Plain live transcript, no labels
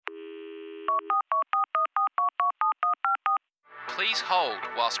Please hold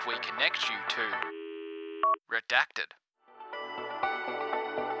whilst we connect you to Redacted.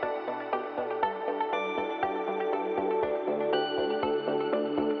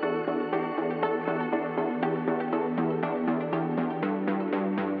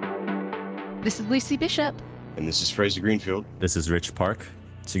 This is Lucy Bishop. And this is Fraser Greenfield. This is Rich Park.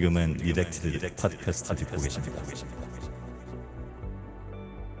 지금은 리덱티드 팟캐스트 듣고 계십니다.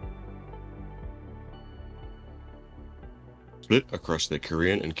 Split across their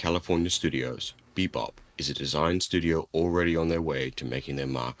Korean and California studios, BEBOP is a design studio already on their way to making their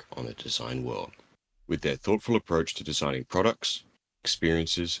mark on the design world, with their thoughtful approach to designing products,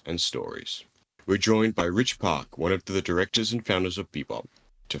 experiences, and stories. We're joined by Rich Park, one of the directors and founders of BEBOP,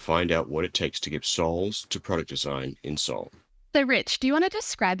 to find out what it takes to give souls to product design in Seoul. So, Rich, do you want to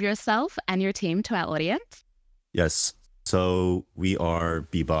describe yourself and your team to our audience? Yes. So we are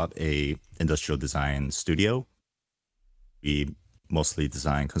BEBOP, a industrial design studio. We mostly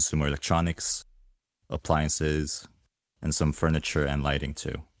design consumer electronics, appliances, and some furniture and lighting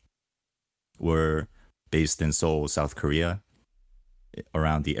too. We're based in Seoul, South Korea,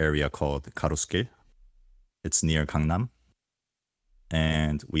 around the area called Garosu길. It's near Gangnam.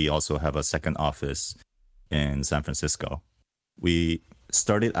 And we also have a second office in San Francisco. We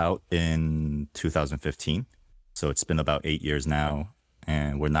started out in 2015, so it's been about 8 years now.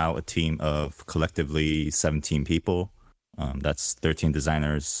 And we're now a team of collectively 17 people. That's 13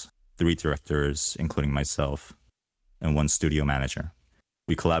 designers, 3 directors, including myself, and 1 studio manager.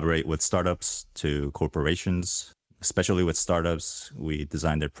 We collaborate with startups to corporations. Especially with startups, we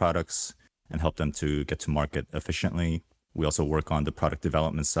design their products and help them to get to market efficiently. We also work on the product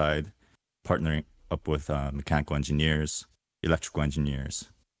development side, partnering up with mechanical engineers, electrical engineers,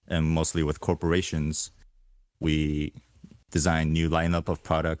 and mostly with corporations. We design new lineup of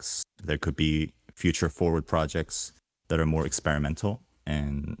products. There could be future forward projects that are more experimental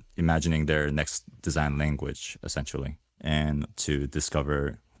and imagining their next design language, essentially, and to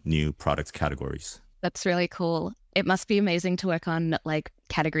discover new product categories. That's really cool. It must be amazing to work on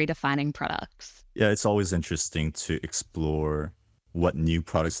category defining products. Yeah, it's always interesting to explore what new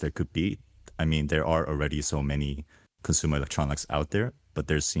products there could be. I mean, there are already so many consumer electronics out there, but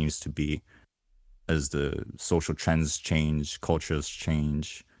there seems to be, as the social trends change, cultures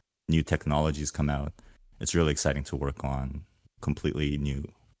change, new technologies come out, it's really exciting to work on completely new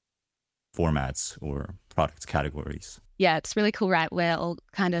formats or product categories. Yeah, it's really cool, right? We're all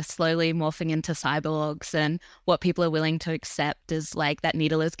kind of slowly morphing into cyborgs, and what people are willing to accept is that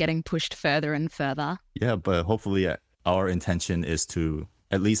needle is getting pushed further and further. Yeah, but hopefully our intention is to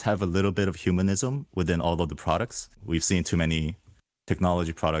at least have a little bit of humanism within all of the products. We've seen too many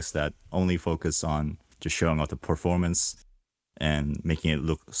technology products that only focus on just showing off the performance and making it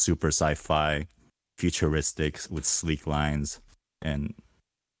look super sci-fi, futuristic with sleek lines, and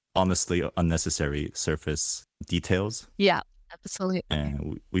honestly unnecessary surface details. Yeah, absolutely.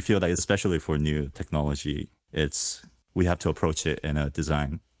 And we feel that especially for new technology, we have to approach it in a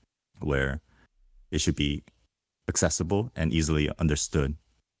design where it should be accessible and easily understood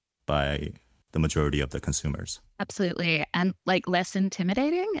by the majority of the consumers. Absolutely. And less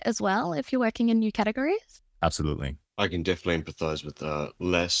intimidating as well if you're working in new categories. Absolutely. I can definitely empathize with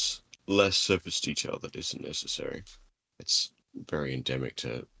less surface detail that isn't necessary. It's very endemic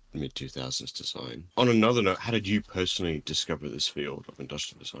to mid-2000s design. On another note, how did you personally discover this field of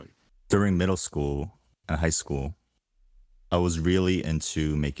industrial design? During middle school and high school, I was really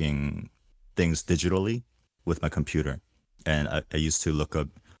into making things digitally with my computer. And I used to look up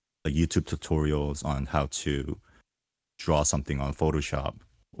YouTube tutorials on how to draw something on Photoshop,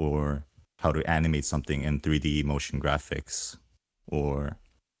 or how to animate something in 3D motion graphics, or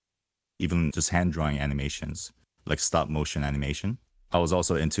even just hand drawing animations, like stop motion animation. I was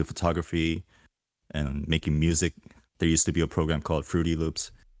also into photography and making music. There used to be a program called Fruity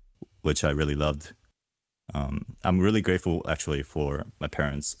Loops, which I really loved. I'm really grateful actually for my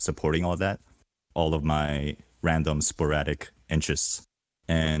parents supporting all that, all of my random sporadic interests.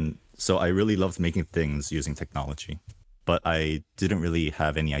 And so I really loved making things using technology, but I didn't really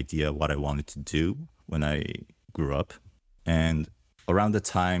have any idea what I wanted to do when I grew up. And around the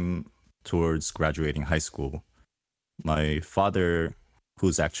time towards graduating high school, my father,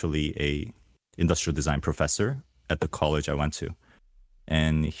 who's actually a industrial design professor at the college I went to,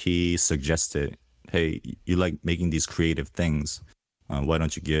 and he suggested, hey, you like making these creative things, why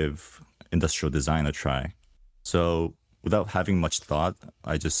don't you give industrial design a try? So without having much thought,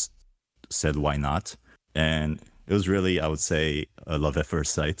 I just said, why not? And it was really, I would say, a love at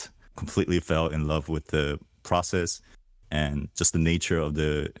first sight. Completely fell in love with the process and just the nature of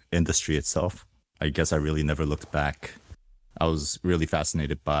the industry itself. I guess I really never looked back I was really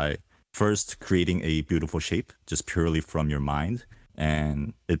fascinated by first creating a beautiful shape just purely from your mind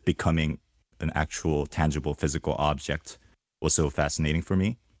and it becoming an actual tangible physical object was so fascinating for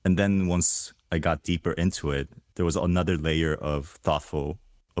me. And then once I got deeper into it, there was another layer of thoughtful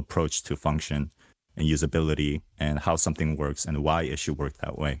approach to function and usability and how something works and why it should work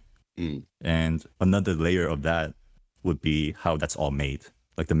that way. And another layer of that would be how that's all made,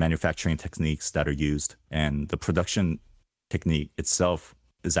 like the manufacturing techniques that are used. And the production technique itself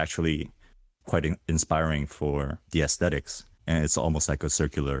is actually quite inspiring for the aesthetics. And it's almost like a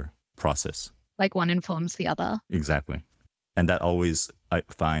circular process. Like one informs the other. Exactly. And that always, I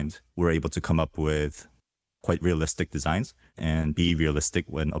find, we're able to come up with quite realistic designs and be realistic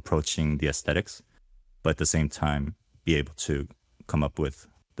when approaching the aesthetics, but at the same time, be able to come up with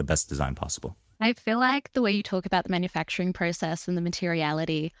the best design possible. I feel like the way you talk about the manufacturing process and the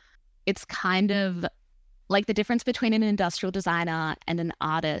materiality, it's kind of like the difference between an industrial designer and an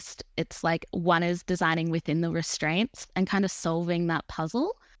artist. It's like one is designing within the restraints and kind of solving that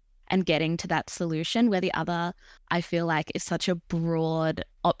puzzle and getting to that solution, where the other, I feel like, is such a broad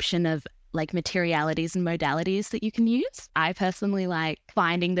option of like materialities and modalities that you can use. I personally like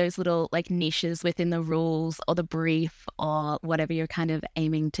finding those little like niches within the rules or the brief or whatever you're kind of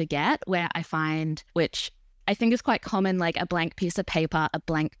aiming to get, where I find, which I think is quite common, like a blank piece of paper, a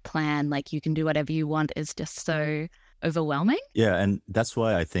blank plan, like you can do whatever you want is just so overwhelming. Yeah, and that's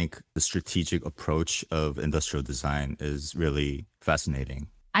why I think the strategic approach of industrial design is really fascinating.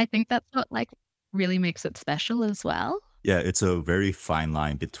 I think that's what like really makes it special as well. Yeah, it's a very fine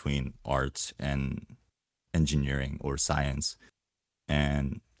line between art and engineering or science.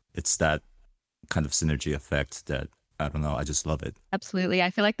 And it's that kind of synergy effect that, I don't know, I just love it. Absolutely.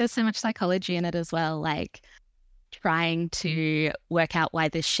 I feel like there's so much psychology in it as well, like trying to work out why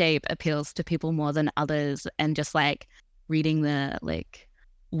this shape appeals to people more than others and just like reading the like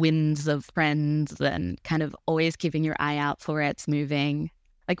winds of trends and kind of always keeping your eye out for where it's moving.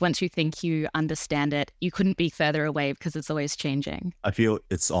 Like once you think you understand it, you couldn't be further away because it's always changing. I feel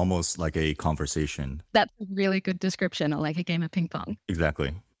it's almost like a conversation. That's a really good description, or like a game of ping pong.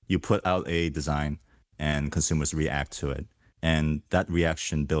 Exactly. You put out a design and consumers react to it. And that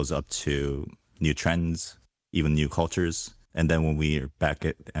reaction builds up to new trends, even new cultures. And then when we're back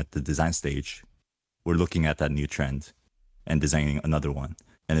at the design stage, we're looking at that new trend and designing another one.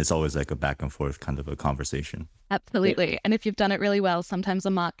 And it's always like a back and forth kind of a conversation. Absolutely. And if you've done it really well, sometimes a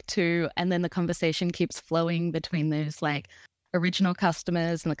Mark II, and then the conversation keeps flowing between those like original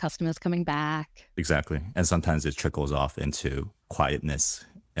customers and the customers coming back. Exactly. And sometimes it trickles off into quietness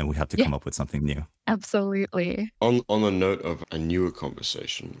and we have to come up with something new. Absolutely. On the note of a newer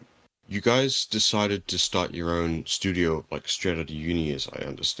conversation, you guys decided to start your own studio like straight out of uni, as I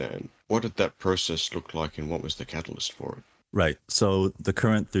understand. What did that process look like and what was the catalyst for it? Right. So the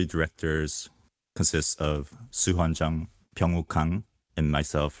current three directors consists of Soo-hwan Jung, Byung-woo Kang, and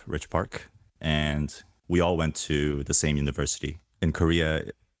myself, Rich Park. And we all went to the same university. In Korea,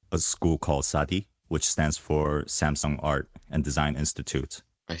 a school called SADI, which stands for Samsung Art and Design Institute.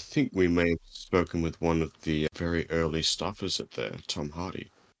 I think we may have spoken with one of the very early staffers at there, Tom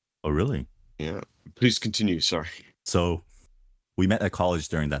Hardy. Oh, really? Yeah. Please continue, sorry. So we met at college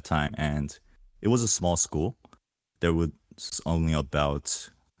during that time, and it was a small school. There was only about,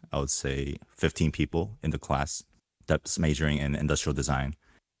 I would say, 15 people in the class that's majoring in industrial design.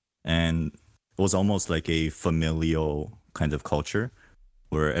 And it was almost like a familial kind of culture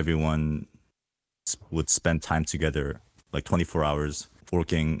where everyone would spend time together, like 24 hours,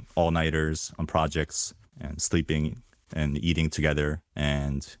 working all-nighters on projects and sleeping and eating together.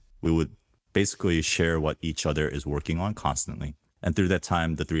 And we would basically share what each other is working on constantly. And through that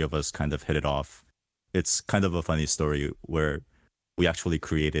time, the three of us kind of hit it off. It's kind of a funny story where we actually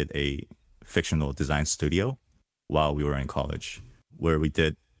created a fictional design studio while we were in college, where we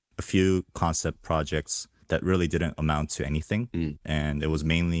did a few concept projects that really didn't amount to anything. And it was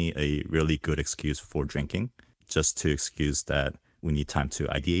mainly a really good excuse for drinking, just to excuse that we need time to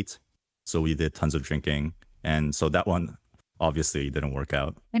ideate. So we did tons of drinking. And so that one obviously didn't work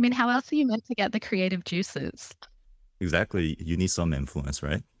out. I mean, how else are you meant to get the creative juices? Exactly. You need some influence,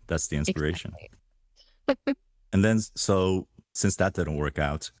 right? That's the inspiration. Exactly. And then, so since that didn't work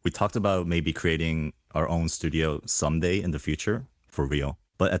out, we talked about maybe creating our own studio someday in the future for real.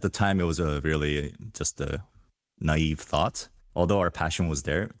 But at the time, it was really just a naive thought. Although our passion was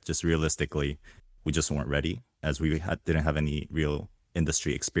there, just realistically, we just weren't ready as we didn't have any real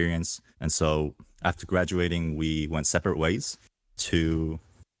industry experience. And so after graduating, we went separate ways to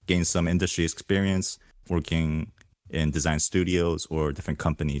gain some industry experience working in design studios or different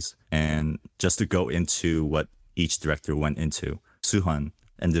companies. And just to go into what each director went into. Suhan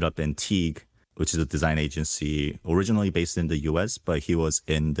ended up in Teague, which is a design agency originally based in the US, but he was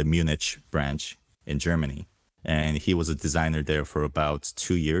in the Munich branch in Germany. And he was a designer there for about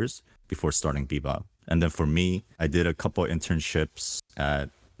 2 years before starting Bebop. And then for me, I did a couple internships at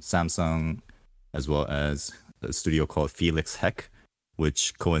Samsung, as well as a studio called Felix Heck,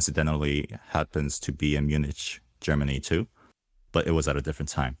 which coincidentally happens to be in Munich, Germany too, but it was at a different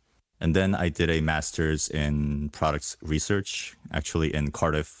time. And then I did a master's in products research, actually in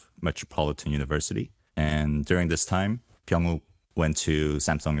Cardiff Metropolitan University. And during this time, Byung-wook went to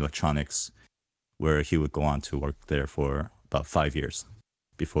Samsung Electronics, where he would go on to work there for about 5 years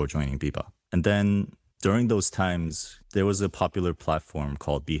before joining Bebop. And then during those times, there was a popular platform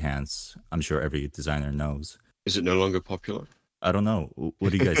called Behance. I'm sure every designer knows. Is it no longer popular? I don't know.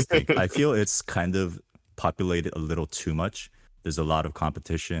 What do you guys think? I feel it's kind of populated a little too much. There's a lot of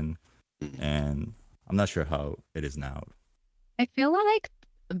competition, and I'm not sure how it is now. I feel like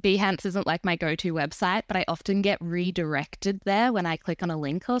Behance isn't like my go-to website, but I often get redirected there when I click on a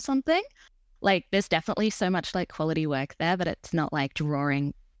link or something. Like, there's definitely so much like quality work there, but it's not like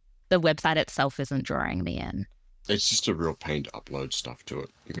drawing. The website itself isn't drawing me in. It's just a real pain to upload stuff to it.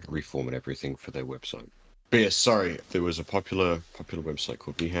 You can reformat everything for their website. But yeah, sorry, there was a popular website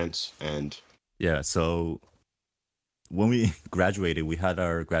called Behance, and yeah, so when we graduated, we had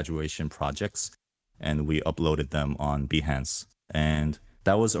our graduation projects, and we uploaded them on Behance. And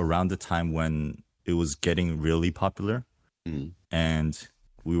that was around the time when it was getting really popular. And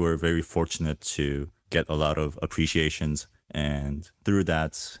we were very fortunate to get a lot of appreciations. And through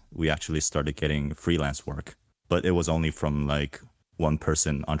that, we actually started getting freelance work. But it was only from like one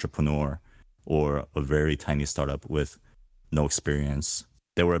person entrepreneur or a very tiny startup with no experience.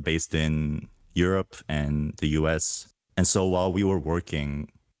 They were based in Europe and the US. And so while we were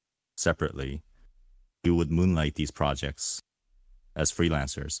working separately, we would moonlight these projects as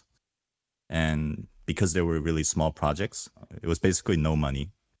freelancers. And because they were really small projects, it was basically no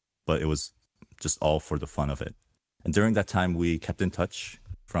money, but it was just all for the fun of it. And during that time, we kept in touch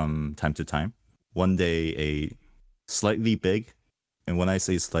from time to time. One day, a slightly big, and when I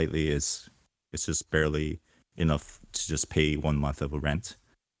say slightly, it's just barely enough to just pay 1 month of a rent,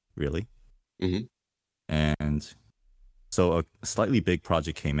 really. And so a slightly big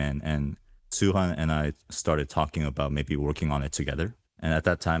project came in, and Suhan and I started talking about maybe working on it together. And at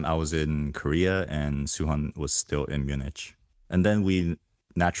that time, I was in Korea and Suhan was still in Munich. And then we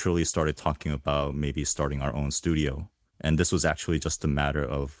naturally started talking about maybe starting our own studio. And this was actually just a matter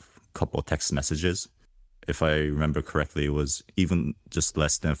of a couple text messages. If I remember correctly, it was even just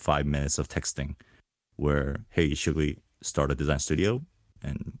less than 5 minutes of texting where, hey, should we start a design studio?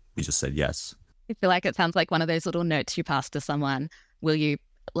 And we just said yes. I feel like it sounds like one of those little notes you pass to someone. Will you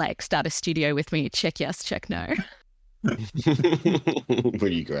like start a studio with me? Check yes, check no.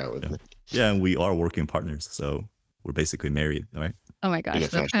 Will you go out with me? Yeah, and we are working partners, so we're basically married, right? Oh my gosh,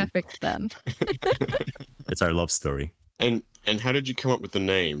 they're perfect then. It's our love story. And how did you come up with the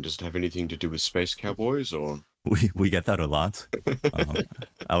name? Does it have anything to do with Space Cowboys, or? We get that a lot.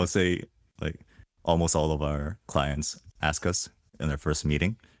 I would say like almost all of our clients ask us in their first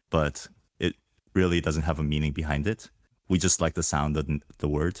meeting, but it really doesn't have a meaning behind it. We just like the sound of the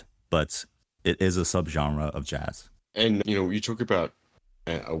word, but it is a subgenre of jazz. And, you know, you talk about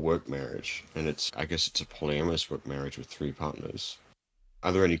a work marriage, and I guess it's a polyamorous work marriage with 3 partners.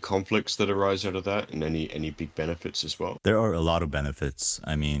 Are there any conflicts that arise out of that, and any big benefits as well? There are a lot of benefits.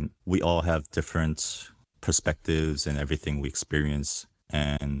 I mean, we all have different perspectives and everything we experience,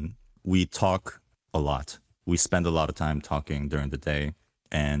 and we talk a lot. We spend a lot of time talking during the day,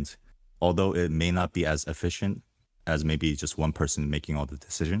 and although it may not be as efficient as maybe just one person making all the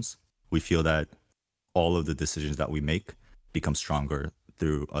decisions, we feel that all of the decisions that we make become stronger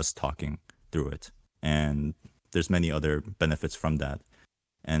through us talking through it. And there's many other benefits from that.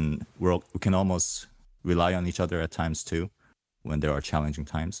 And we can almost rely on each other at times too, when there are challenging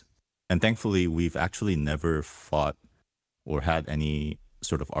times. And thankfully, we've actually never fought or had any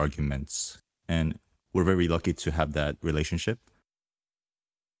sort of arguments. And we're very lucky to have that relationship.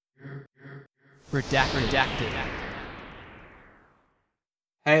 Redacted.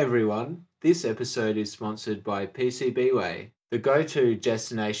 Hey everyone, this episode is sponsored by PCBWay, the go-to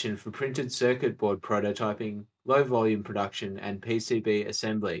destination for printed circuit board prototyping, low-volume production, and PCB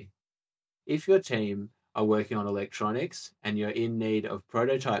assembly. If your team are working on electronics and you're in need of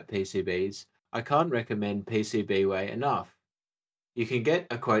prototype PCBs, I can't recommend PCBWay enough. You can get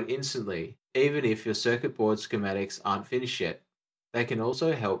a quote instantly, even if your circuit board schematics aren't finished yet. They can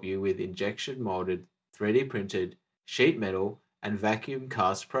also help you with injection molded, 3D printed, sheet metal, and vacuum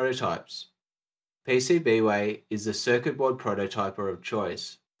cast prototypes. PCBWay is the circuit board prototyper of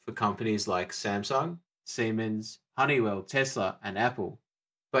choice for companies like Samsung, Siemens, Honeywell, Tesla, and Apple.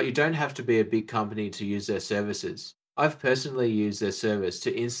 But you don't have to be a big company to use their services. I've personally used their service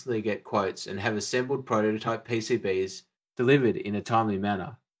to instantly get quotes and have assembled prototype PCBs delivered in a timely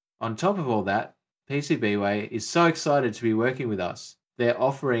manner. On top of all that, PCBWay is so excited to be working with us. They're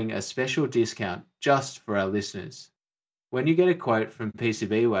offering a special discount just for our listeners. When you get a quote from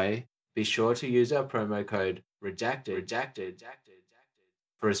PCBWay, be sure to use our promo code REDACTED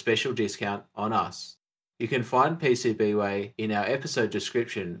for a special discount on us. You can find PCBWay in our episode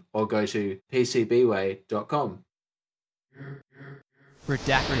description or go to pcbway.com.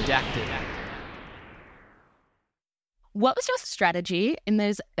 Redacted. What was your strategy in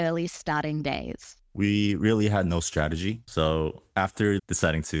those early starting days? We really had no strategy. So after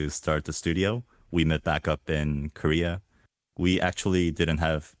deciding to start the studio, we met back up in Korea. We actually didn't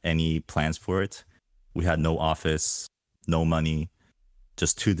have any plans for it. We had no office, no money,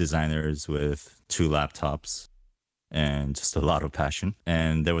 just two designers with two laptops and just a lot of passion.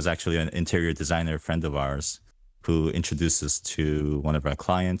 And there was actually an interior designer friend of ours who introduced us to one of our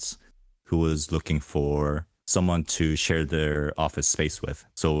clients who was looking for someone to share their office space with.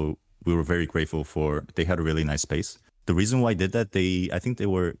 So we were very grateful they had a really nice space. The reason why I did that, I think they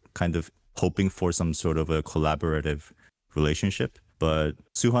were kind of hoping for some sort of a collaborative relationship. But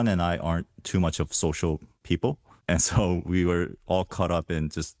Suhan and I aren't too much of social people. And so we were all caught up in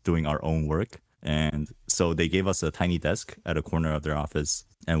just doing our own work. And so they gave us a tiny desk at a corner of their office,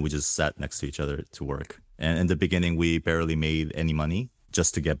 and we just sat next to each other to work. And in the beginning, we barely made any money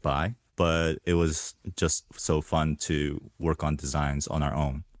just to get by. But it was just so fun to work on designs on our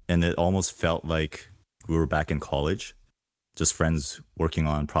own. And it almost felt like we were back in college, just friends working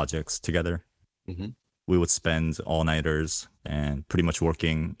on projects together. Mm-hmm. We would spend all-nighters and pretty much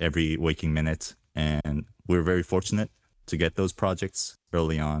working every waking minute. And we were very fortunate to get those projects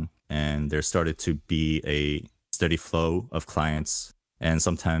early on. And there started to be a steady flow of clients. And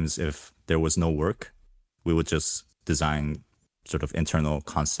sometimes if there was no work, we would just design sort of internal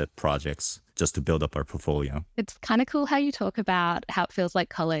concept projects just to build up our portfolio. It's kind of cool how you talk about how it feels like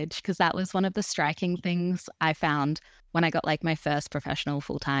college, because that was one of the striking things I found when I got like my first professional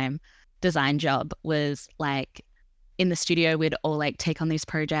full-time design job. Was like in the studio, we'd all like take on these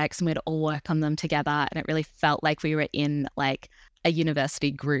projects and we'd all work on them together. And it really felt like we were in like a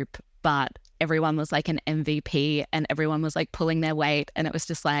university group, but everyone was like an MVP and everyone was like pulling their weight. And it was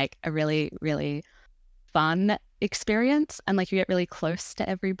just like a really, really fun experience, and like you get really close to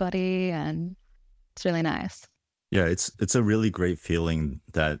everybody, and it's really nice. Yeah, it's a really great feeling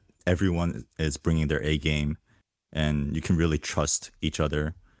that everyone is bringing their A game, and you can really trust each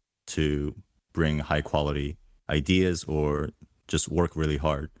other to bring high quality ideas or just work really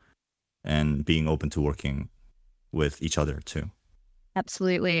hard, and being open to working with each other too.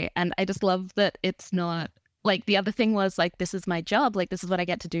 Absolutely. And I just love that it's not like the other thing was like, this is my job, like this is what I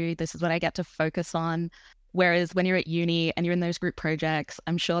get to do, this is what I get to focus on. Whereas when you're at uni and you're in those group projects,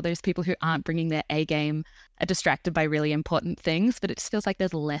 I'm sure those people who aren't bringing their A game are distracted by really important things, but it just feels like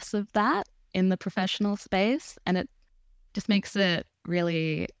there's less of that in the professional space, and it just makes it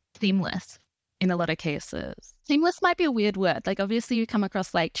really seamless in a lot of cases. Seamless might be a weird word. Like obviously you come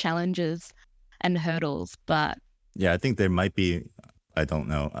across like challenges and hurdles, but yeah, I think there might be, I don't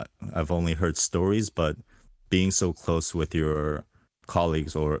know, I've only heard stories, but being so close with your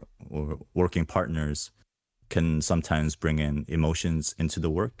colleagues or working partners can sometimes bring in emotions into the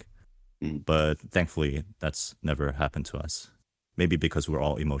work. But thankfully, that's never happened to us. Maybe because we're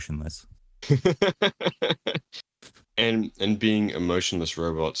all emotionless. And being emotionless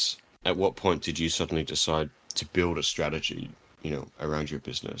robots, at what point did you suddenly decide to build a strategy, around your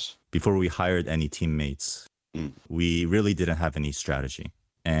business? Before we hired any teammates, we really didn't have any strategy.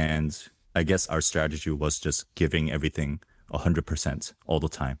 And I guess our strategy was just giving everything 100% all the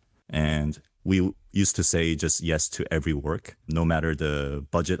time. And we used to say just yes to every work, no matter the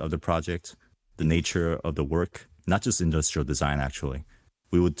budget of the project, the nature of the work, not just industrial design, actually.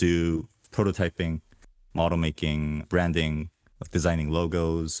 We would do prototyping, model making, branding, like designing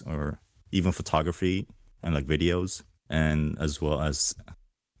logos, or even photography and like videos, and as well as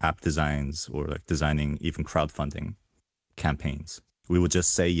app designs or like designing even crowdfunding campaigns. We would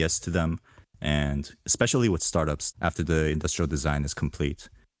just say yes to them. And especially with startups, after the industrial design is complete,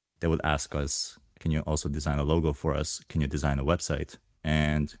 they would ask us, can you also design a logo for us? Can you design a website?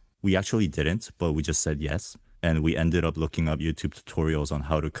 And we actually didn't, but we just said yes. And we ended up looking up YouTube tutorials on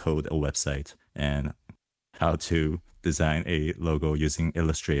how to code a website and how to design a logo using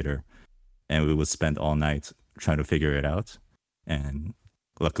Illustrator. And we would spend all night trying to figure it out. And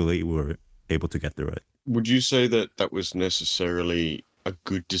luckily, we were able to get through it. Would you say that that was necessarily a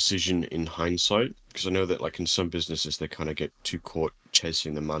good decision in hindsight? Because I know that like in some businesses, they kind of get too caught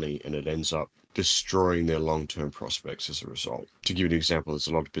chasing the money and it ends up destroying their long-term prospects as a result. To give you an example, there's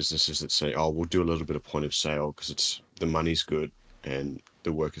a lot of businesses that say, oh, we'll do a little bit of point of sale because the money's good and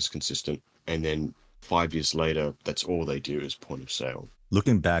the work is consistent. And then 5 years later, that's all they do is point of sale.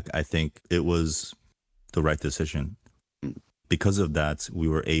 Looking back, I think it was the right decision. Because of that, we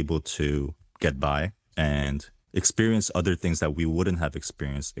were able to get by and experience other things that we wouldn't have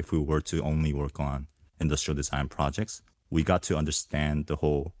experienced if we were to only work on industrial design projects. We got to understand the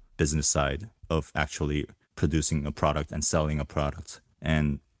whole business side of actually producing a product and selling a product,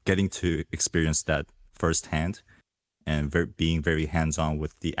 and getting to experience that firsthand and being very hands-on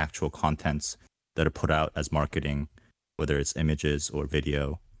with the actual contents that are put out as marketing, whether it's images or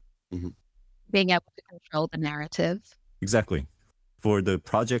video. Mm-hmm. Being able to control the narrative. Exactly. For the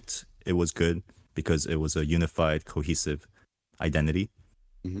project, it was good because it was a unified, cohesive identity.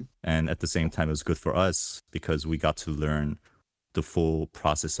 Mm-hmm. And at the same time, it was good for us because we got to learn the full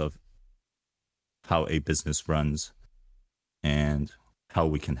process of how a business runs and how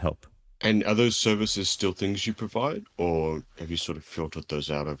we can help. And are those services still things you provide, or have you sort of filtered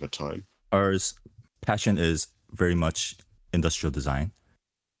those out over time? Our passion is very much industrial design,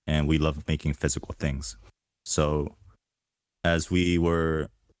 and we love making physical things. So as we were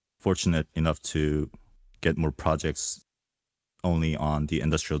fortunate enough to get more projects only on the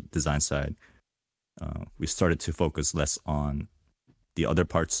industrial design side, we started to focus less on the other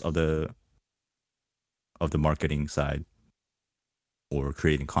parts of the marketing side or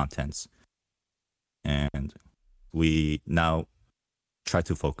creating contents. And we now try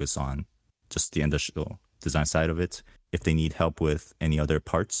to focus on just the industrial design side of it. If they need help with any other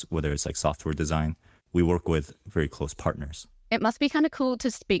parts, whether it's like software design, we work with very close partners. It must be kind of cool to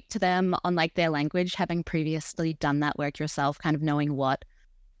speak to them on like their language, having previously done that work yourself, kind of knowing what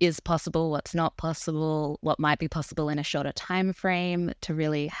is possible, what's not possible, what might be possible in a shorter time frame, to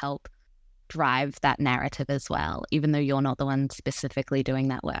really help drive that narrative as well, even though you're not the one specifically doing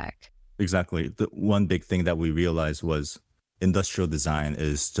that work. Exactly. The one big thing that we realized was industrial design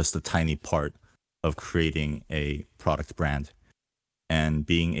is just a tiny part of creating a product brand. And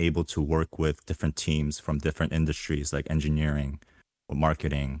being able to work with different teams from different industries like engineering or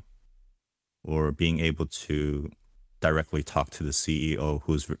marketing, or being able to directly talk to the CEO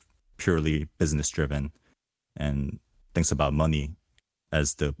who's purely business driven and thinks about money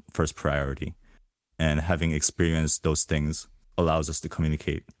as the first priority. And having experienced those things allows us to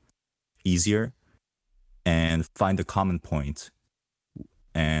communicate easier and find a common point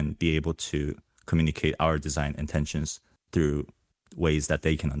and be able to communicate our design intentions through ways that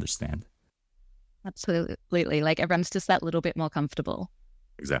they can understand. Absolutely. Like everyone's just that little bit more comfortable.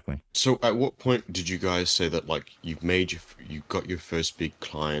 Exactly. So at what point did you guys say that like you got your first big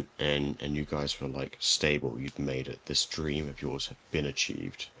client and you guys were like stable, you'd made it, this dream of yours had been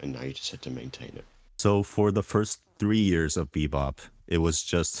achieved and now you just had to maintain it? So for the first 3 years of BEBOP, it was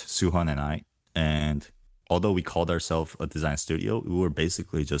just Suhan and I. And although we called ourselves a design studio, we were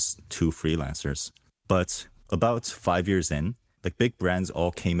basically just two freelancers. But about 5 years in, like big brands all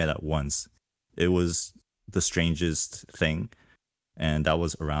came in at once. It was the strangest thing. And that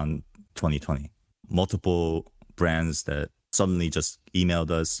was around 2020. Multiple brands that suddenly just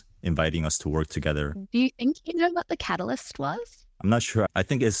emailed us, inviting us to work together. Do you think you know what the catalyst was? I'm not sure. I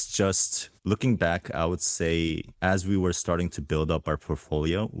think it's just looking back, I would say as we were starting to build up our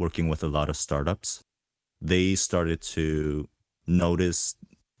portfolio, working with a lot of startups, they started to notice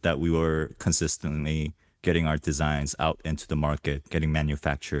that we were consistently getting our designs out into the market, getting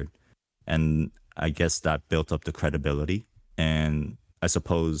manufactured. And I guess that built up the credibility. And I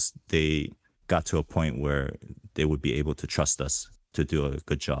suppose they got to a point where they would be able to trust us to do a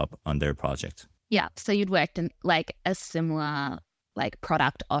good job on their project. Yeah. So you'd worked in like a similar like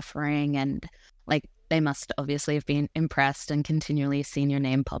product offering, and like they must obviously have been impressed and continually seen your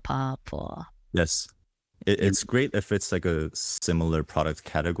name pop up. Or Yes. It's great if it's like a similar product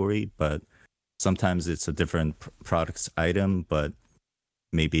category, but sometimes it's a different product item, but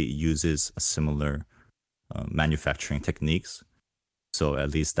maybe it uses a similar manufacturing techniques. So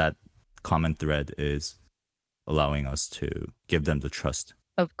at least that common thread is allowing us to give them the trust.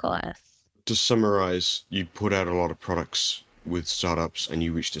 of course. To summarize, you put out a lot of products with startups and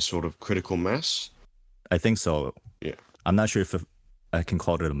you reached a sort of critical mass? I think so. Yeah. I'm not sure if I can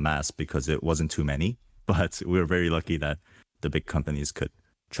call it a mass because it wasn't too many, but we were very lucky that the big companies could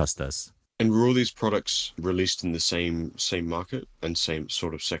trust us. And were all these products released in the same market and same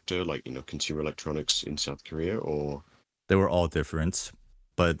sort of sector, like, consumer electronics in South Korea, or? They were all different,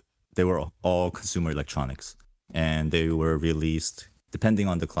 but they were all consumer electronics, and they were released, depending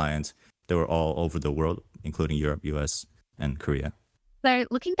on the client, they were all over the world, including Europe, US, and Korea. So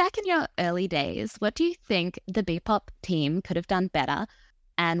looking back in your early days, what do you think the BEBOP team could have done better,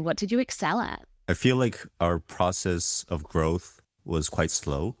 and what did you excel at? I feel like our process of growth was quite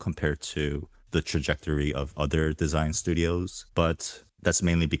slow compared to the trajectory of other design studios, but that's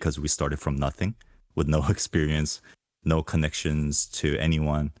mainly because we started from nothing with no experience, no connections to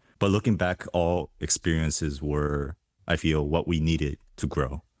anyone. But looking back, all experiences were, I feel, what we needed to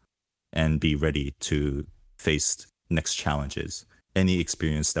grow and be ready to face next challenges. Any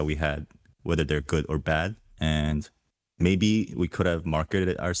experience that we had, whether they're good or bad, and maybe we could have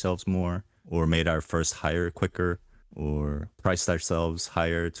marketed ourselves more or made our first hire quicker or priced ourselves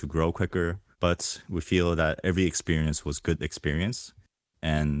higher to grow quicker. But we feel that every experience was good experience,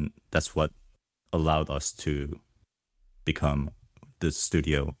 and that's what allowed us to become the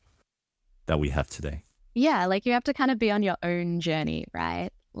studio that we have today. Yeah, like you have to kind of be on your own journey, right?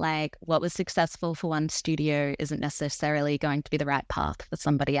 Like what was successful for one studio isn't necessarily going to be the right path for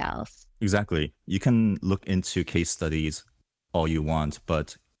somebody else. Exactly. You can look into case studies all you want,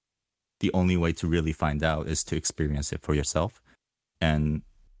 but the only way to really find out is to experience it for yourself. And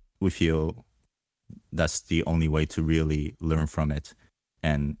we feel that's the only way to really learn from it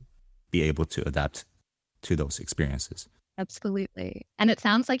and be able to adapt to those experiences. Absolutely. And it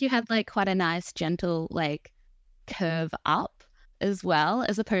sounds like you had like quite a nice gentle like curve up as well,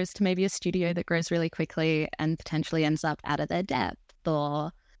 as opposed to maybe a studio that grows really quickly and potentially ends up out of their depth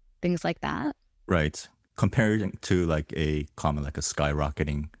or things like that. Right. Comparing to like a common, like a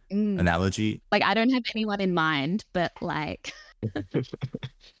skyrocketing analogy. Like I don't have anyone in mind, but like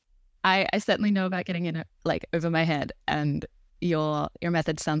I certainly know about getting in like over my head, and your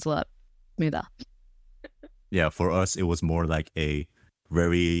method sounds a lot smoother. Yeah, for us, it was more like a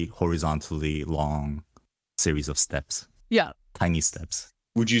very horizontally long series of steps. Yeah. Tiny steps.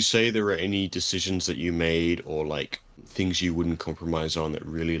 Would you say there are any decisions that you made or like things you wouldn't compromise on that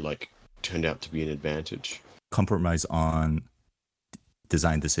really like turned out to be an advantage? Compromise on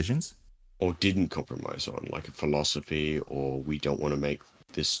design decisions? Or didn't compromise on, like a philosophy, or we don't want to make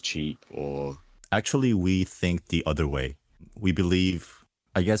this cheap, or... Actually, we think the other way. We believe,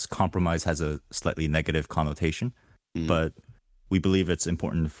 I guess compromise has a slightly negative connotation, but we believe it's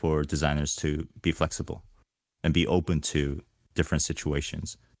important for designers to be flexible and be open to different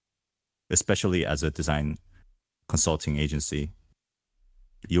situations, especially as a design consulting agency.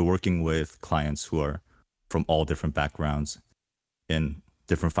 You're working with clients who are from all different backgrounds in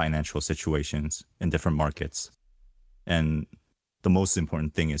different financial situations in different markets. And the most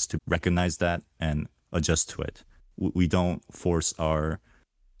important thing is to recognize that and adjust to it. We don't force our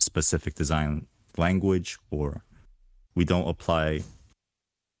specific design language, or we don't apply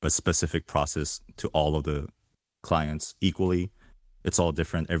a specific process to all of the clients equally. It's all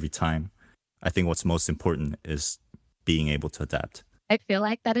different every time. I think what's most important is being able to adapt. I feel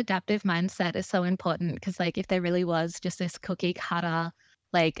like that adaptive mindset is so important because like if there really was just this cookie cutter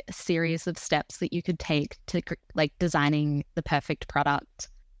like series of steps that you could take to like designing the perfect product,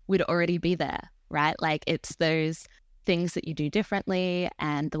 would already be there, right? Like it's those things that you do differently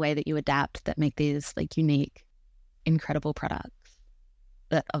and the way that you adapt that make these like unique, incredible products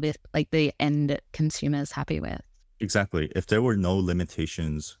that obviously like the end consumer is happy with. Exactly. If there were no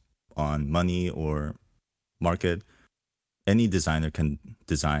limitations on money or market, any designer can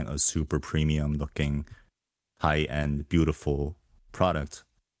design a super premium looking, high-end, beautiful product.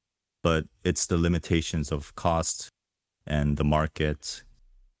 But it's the limitations of cost and the market,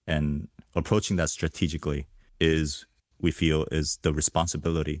 and approaching that strategically is, we feel, is the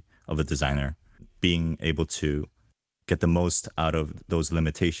responsibility of a designer. Being able to get the most out of those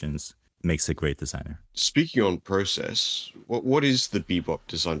limitations makes a great designer. Speaking on process, what is the BEBOP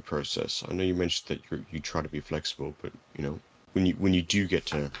design process? I know you mentioned that you try to be flexible, but you know, when you do get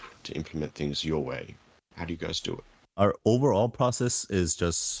to implement things your way, how do you guys do it? Our overall process is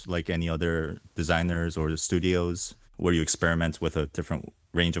just like any other designers or studios, where you experiment with a different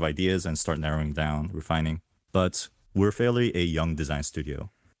range of ideas and start narrowing down, refining. But we're fairly a young design studio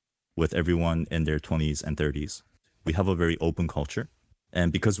with everyone in their 20s and 30s. We have a very open culture.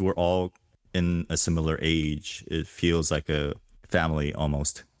 And because we're all in a similar age, it feels like a family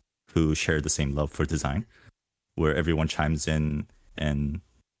almost who share the same love for design, where everyone chimes in and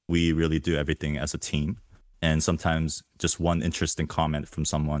we really do everything as a team. And sometimes just one interesting comment from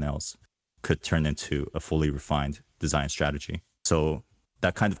someone else could turn into a fully refined design strategy. So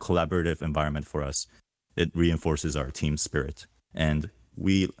that kind of collaborative environment for us, it reinforces our team spirit. And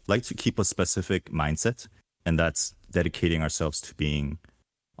we like to keep a specific mindset, and that's dedicating ourselves to being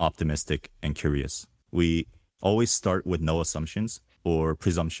optimistic, and curious. We always start with no assumptions or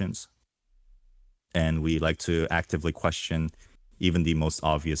presumptions, and we like to actively question even the most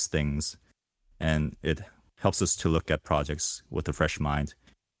obvious things. And it helps us to look at projects with a fresh mind,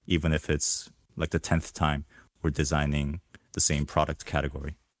 even if it's like the 10th time we're designing the same product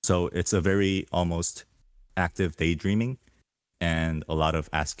category. So it's a very almost active daydreaming and a lot of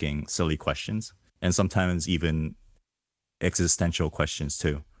asking silly questions, and sometimes even existential questions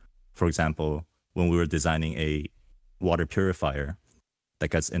too. For example, when we were designing a water purifier that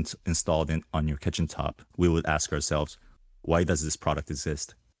gets installed on your kitchen top, we would ask ourselves, why does this product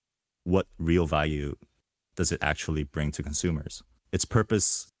exist? What real value does it actually bring to consumers? Its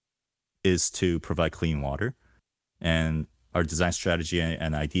purpose is to provide clean water, and our design strategy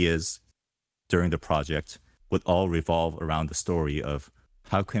and ideas during the project would all revolve around the story of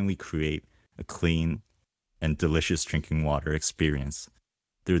how can we create a clean and delicious drinking water experience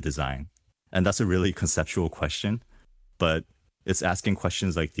through design. And that's a really conceptual question, but it's asking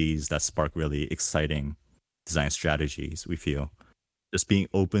questions like these that spark really exciting design strategies, we feel. Just being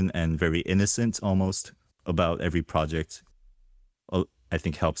open and very innocent almost about every project, I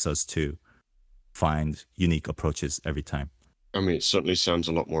think helps us to find unique approaches every time. I mean, it certainly sounds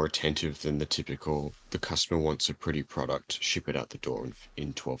a lot more attentive than the typical, the customer wants a pretty product, ship it out the door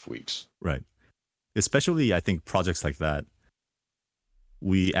in 12 weeks. Right. Especially, I think, projects like that,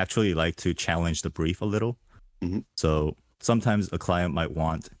 we actually like to challenge the brief a little. Mm-hmm. So sometimes a client might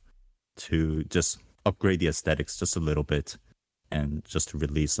want to just upgrade the aesthetics just a little bit and just to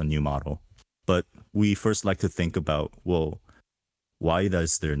release a new model. But we first like to think about, well, why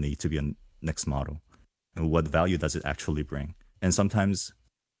does there need to be a next model? And what value does it actually bring? And sometimes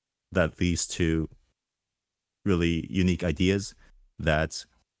that leads to really unique ideas that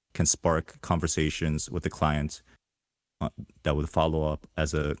can spark conversations with the client that would follow up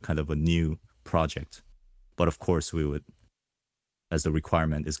as a kind of a new project. But of course, we would, as the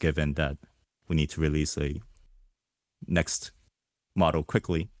requirement is given that we need to release a next model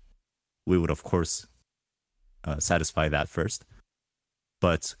quickly, we would, of course, satisfy that first.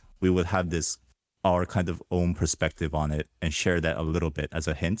 But we would have our kind of own perspective on it and share that a little bit as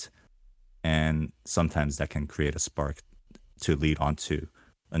a hint. And sometimes that can create a spark to lead on to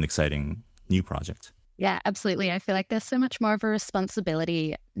an exciting new project. Yeah, absolutely. I feel like there's so much more of a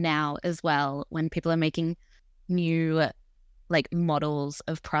responsibility now as well when people are making new models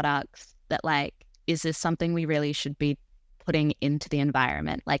of products that is this something we really should be putting into the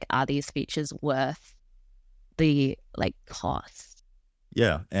environment? Are these features worth the cost?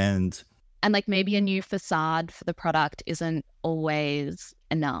 Yeah. And maybe a new facade for the product isn't always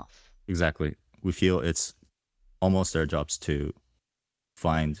enough. Exactly. We feel it's almost our jobs to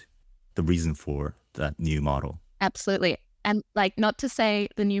find the reason for that new model. Absolutely. And not to say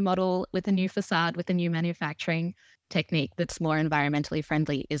the new model with a new facade, with a new manufacturing technique that's more environmentally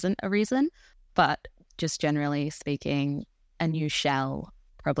friendly isn't a reason, but just generally speaking, a new shell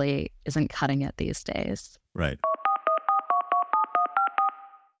probably isn't cutting it these days. Right.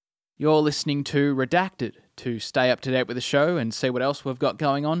 You're listening to Redacted. To stay up to date with the show and see what else we've got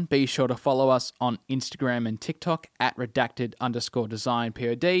going on, be sure to follow us on Instagram and TikTok at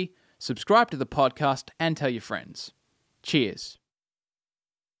redacted_designpod. Subscribe to the podcast and tell your friends. Cheers.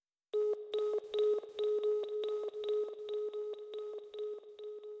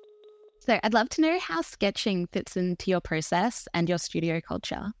 So I'd love to know how sketching fits into your process and your studio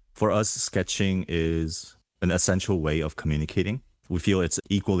culture. For us, sketching is an essential way of communicating. We feel it's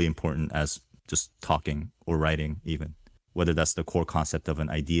equally important as just talking or writing even, whether that's the core concept of an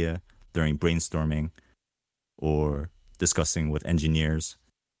idea during brainstorming or discussing with engineers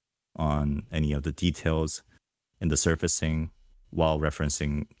on any of the details in the surfacing while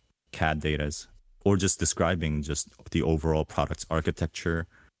referencing CAD data, or just describing just the overall product's architecture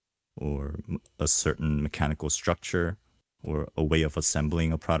or a certain mechanical structure or a way of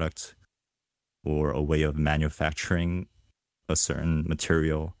assembling a product or a way of manufacturing a certain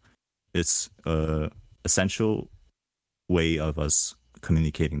material. It's an essential way of us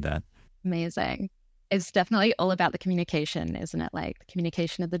communicating that. Amazing. It's definitely all about the communication, isn't it? The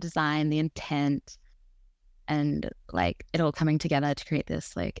communication of the design, the intent, and it all coming together to create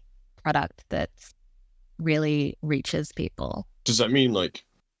this product that really reaches people. Does that mean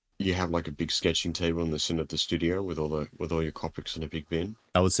you have a big sketching table in the center of the studio with all your Copics in a big bin?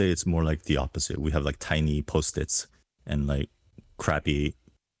 I would say it's more like the opposite. We have tiny Post-its and crappy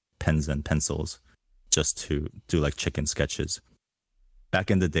pens and pencils just to do chicken sketches. Back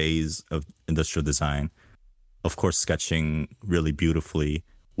in the days of industrial design, of course, sketching really beautifully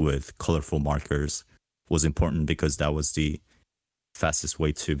with colorful markers was important because that was the fastest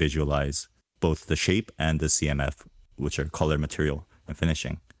way to visualize both the shape and the CMF, which are color, material, and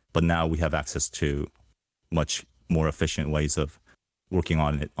finishing. But now we have access to much more efficient ways of working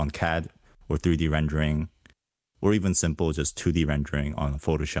on it on CAD or 3D rendering, or even simple just 2D rendering on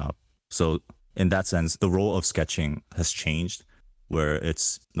Photoshop. So in that sense, the role of sketching has changed, where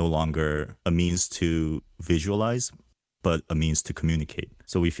it's no longer a means to visualize, but a means to communicate.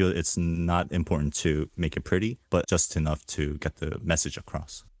 So we feel it's not important to make it pretty, but just enough to get the message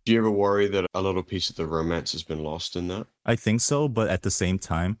across. Do you ever worry that a little piece of the romance has been lost in that? I think so, but at the same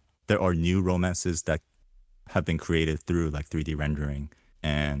time, there are new romances that have been created through like 3D rendering,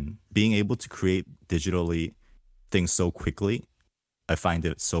 and being able to create digitally things so quickly, I find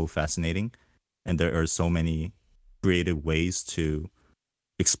it so fascinating. And there are so many creative ways to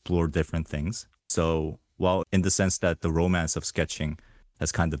explore different things. So while in the sense that the romance of sketching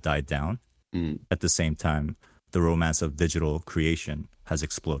has kind of died down, at the same time, the romance of digital creation has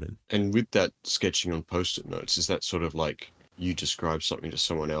exploded. And with that sketching on Post-it notes, is that sort of like you describe something to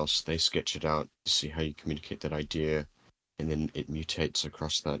someone else, they sketch it out, you see how you communicate that idea, and then it mutates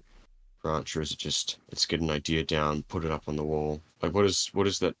across that branch? Or is it just, let's get an idea down, put it up on the wall? Like what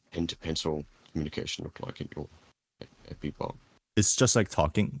does that pen to pencil communication look like at BEBOP? It's just like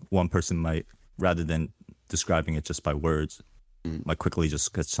talking. One person might, rather than describing it just by words, might quickly just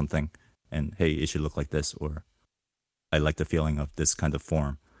sketch something and, hey, it should look like this, or I like the feeling of this kind of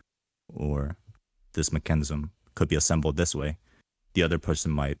form, or this mechanism could be assembled this way. The other person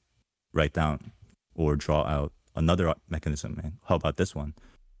might write down or draw out another mechanism, and how about this one?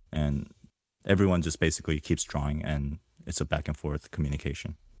 And everyone just basically keeps drawing, and it's a back and forth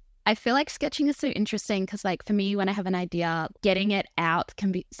communication. I feel like sketching is so interesting because, like, for me, when I have an idea, getting it out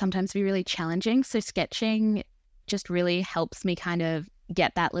can sometimes be really challenging. So sketching just really helps me kind of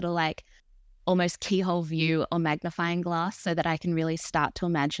get that little, like, almost keyhole view or magnifying glass so that I can really start to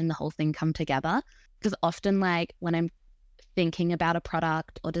imagine the whole thing come together. Because often, like, when I'm thinking about a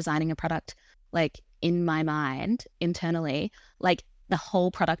product or designing a product, like, in my mind, internally, like, the whole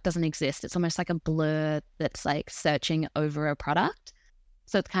product doesn't exist. It's almost like a blur that's, like, searching over a product.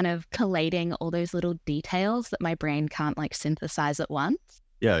 So it's kind of collating all those little details that my brain can't, like, synthesize at once.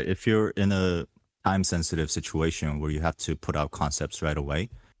 Yeah, if you're in a time-sensitive situation where you have to put out concepts right away,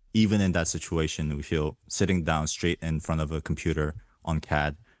 even in that situation, we feel sitting down straight in front of a computer on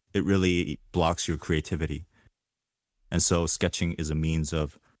CAD, it really blocks your creativity. And so sketching is a means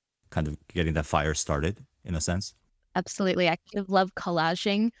of kind of getting that fire started, in a sense. Absolutely. I kind of love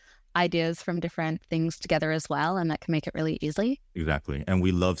collaging ideas from different things together as well, and that can make it really easy. Exactly. And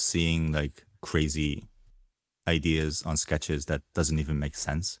we love seeing like crazy ideas on sketches that doesn't even make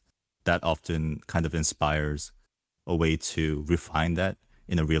sense. That often kind of inspires a way to refine that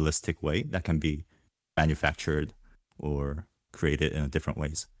in a realistic way that can be manufactured or created in different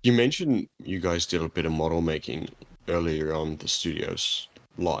ways. You mentioned you guys did a bit of model making earlier on the studio's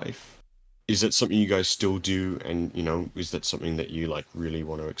life. Is that something you guys still do? And, you know, is that something that you like really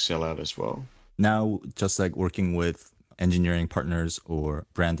want to excel at as well? Now, just like working with engineering partners or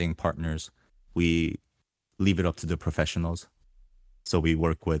branding partners, we leave it up to the professionals. So we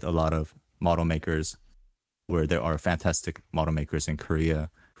work with a lot of model makers, where there are fantastic model makers in Korea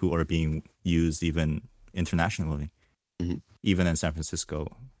who are being used even internationally. Mm-hmm. Even in San Francisco,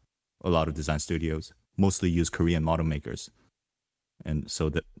 a lot of design studios mostly use Korean model makers. And so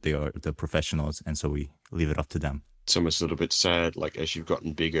that they are the professionals, and so we leave it up to them. It's almost a little bit sad, like as you've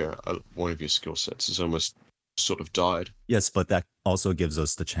gotten bigger, one of your skill sets has almost sort of died. Yes, but that also gives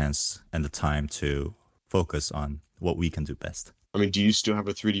us the chance and the time to focus on what we can do best. I mean, do you still have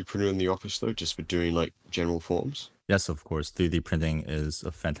a 3D printer in the office though, just for doing like general forms? Yes, of course. 3D printing is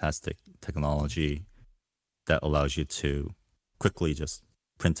a fantastic technology that allows you to quickly just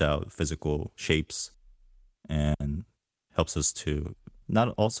print out physical shapes and helps us to not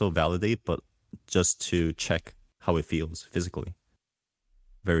also validate, but just to check how it feels physically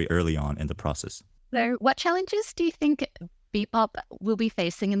very early on in the process. So what challenges do you think BEBOP will be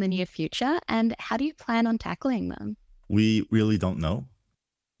facing in the near future, and how do you plan on tackling them? We really don't know.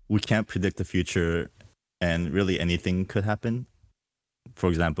 We can't predict the future, and really anything could happen. For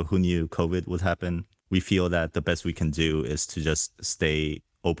example, who knew COVID would happen? We feel that the best we can do is to just stay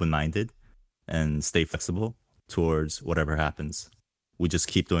open-minded and stay flexible towards whatever happens. We just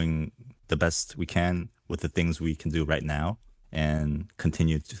keep doing the best we can with the things we can do right now and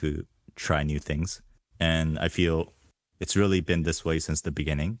continue to try new things. And I feel it's really been this way since the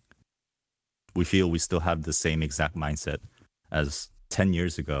beginning. We feel we still have the same exact mindset as 10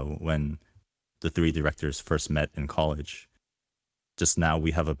 years ago when the three directors first met in college. Just now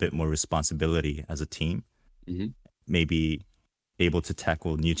we have a bit more responsibility as a team. Mm-hmm. Maybe able to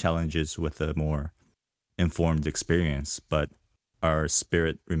tackle new challenges with a more informed experience, but our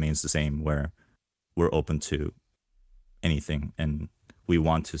spirit remains the same, where we're open to anything and we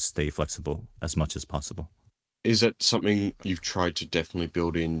want to stay flexible as much as possible. Is that something you've tried to definitely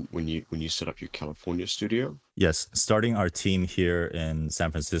build in when you set up your California studio? Yes, starting our team here in San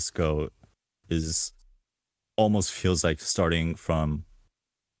Francisco is almost feels like starting from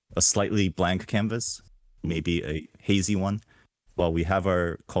a slightly blank canvas, maybe a hazy one. While we have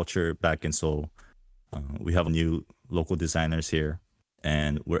our culture back in Seoul, we have new local designers here,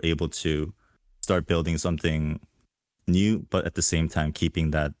 and we're able to start building something new, but at the same time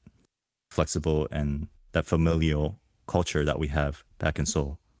keeping that flexible and that familial culture that we have back in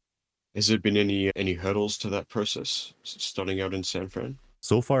Seoul. Has there been any hurdles to that process starting out in San Fran?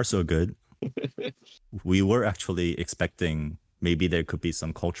 So far, so good. We were actually expecting maybe there could be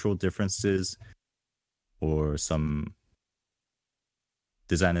some cultural differences, or some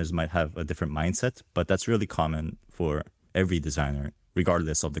designers might have a different mindset, but that's really common for every designer,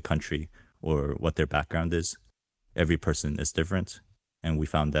 regardless of the country or what their background is. Every person is different, and we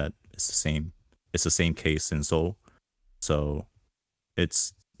found that it's the same. It's the same case in Seoul, so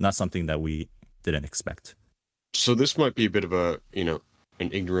it's not something that we didn't expect. So this might be a bit of an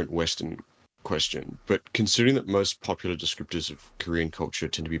ignorant Western question, but considering that most popular descriptors of Korean culture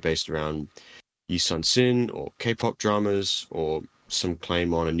tend to be based around Yisun Sin or K-pop dramas, or some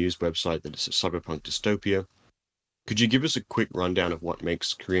claim on a news website that it's a cyberpunk dystopia, could you give us a quick rundown of what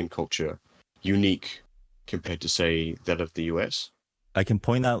makes Korean culture unique compared to, say, that of the US? I can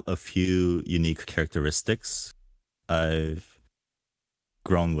point out a few unique characteristics I've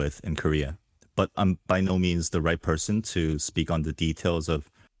grown with in Korea, but I'm by no means the right person to speak on the details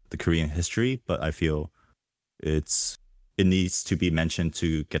of the Korean history, but I feel it needs to be mentioned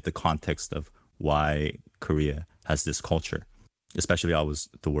to get the context of why Korea has this culture. Especially, I was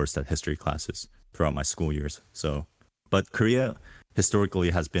the worst at history classes throughout my school years. But Korea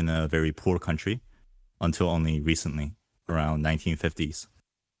historically has been a very poor country until only recently, around 1950s.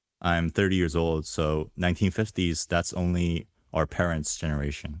 I'm 30 years old, so 1950s, that's only our parents'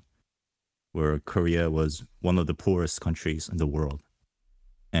 generation, where Korea was one of the poorest countries in the world.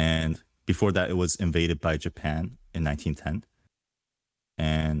 And before that, it was invaded by Japan in 1910.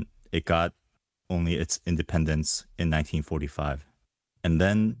 And it got only its independence in 1945. And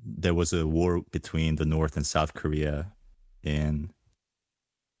then there was a war between the North and South Korea in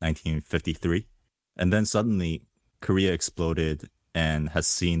 1953. And then suddenly, Korea exploded and has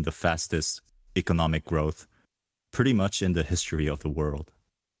seen the fastest economic growth pretty much in the history of the world.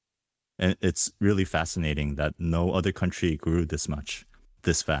 And it's really fascinating that no other country grew this much,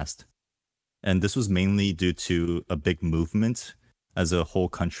 this fast. And this was mainly due to a big movement as a whole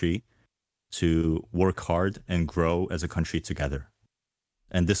country to work hard and grow as a country together.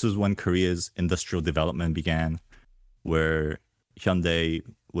 And this was when Korea's industrial development began, where Hyundai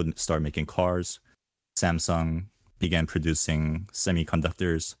would start making cars, Samsung began producing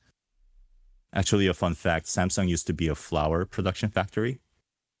semiconductors. Actually, a fun fact, Samsung used to be a flower production factory,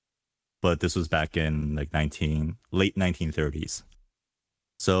 but this was back in late 1930s.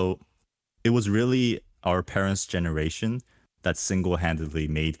 So it was really our parents' generation that single-handedly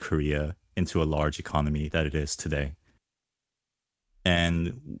made Korea into a large economy that it is today.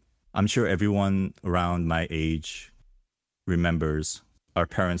 And I'm sure everyone around my age remembers our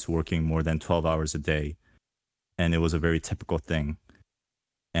parents working more than 12 hours a day. And it was a very typical thing.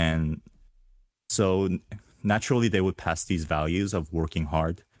 And so naturally, they would pass these values of working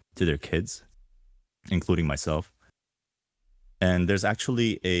hard to their kids, including myself. And there's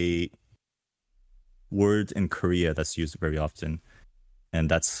actually a word in Korea that's used very often, and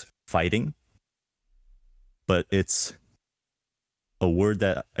that's fighting. But it's a word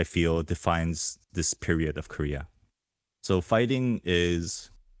that I feel defines this period of Korea. So fighting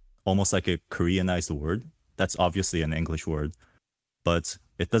is almost like a Koreanized word. That's obviously an English word, but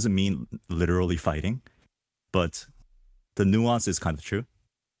it doesn't mean literally fighting. But the nuance is kind of true.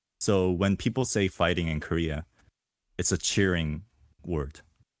 So when people say fighting in Korea, it's a cheering word.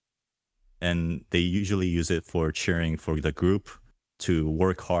 And they usually use it for cheering for the group to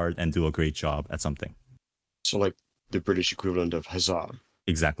work hard and do a great job at something. So like the British equivalent of huzzah.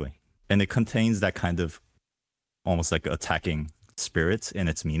 Exactly. And it contains that kind of almost like attacking spirit in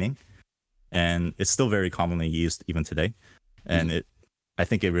its meaning. And it's still very commonly used even today. And I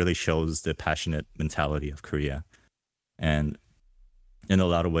think it really shows the passionate mentality of Korea. And in a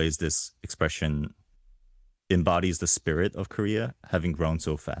lot of ways, this expression embodies the spirit of Korea, having grown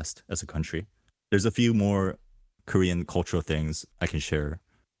so fast as a country. There's a few more Korean cultural things I can share.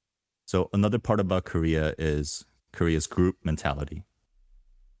 So another part about Korea is Korea's group mentality.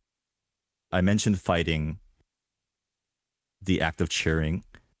 I mentioned fighting, the act of cheering,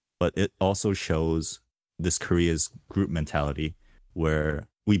 but it also shows this Korea's group mentality where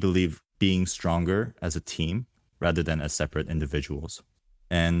we believe being stronger as a team rather than as separate individuals.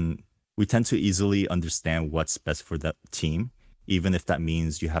 And we tend to easily understand what's best for that team, even if that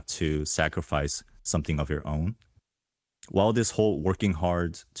means you have to sacrifice something of your own. While this whole working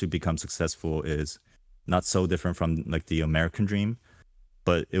hard to become successful is not so different from like the American dream,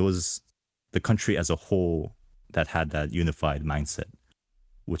 but it was the country as a whole that had that unified mindset,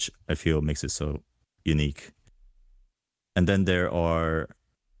 which I feel makes it so unique. And then there are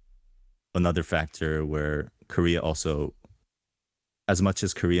another factor where Korea also, as much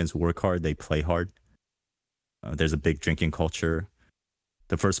as Koreans work hard, they play hard. There's a big drinking culture.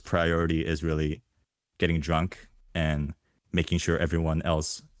 The first priority is really getting drunk and making sure everyone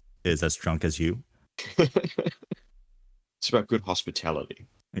else is as drunk as you. It's about good hospitality.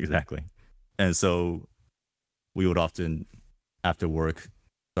 Exactly. And so we would often, after work,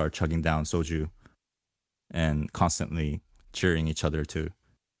 start chugging down soju and constantly cheering each other to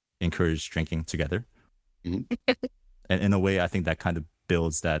encourage drinking together. Mhm. And in a way, I think that kind of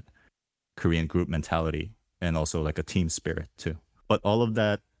builds that Korean group mentality and also like a team spirit too. But all of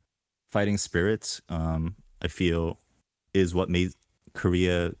that fighting spirit, I feel, is what made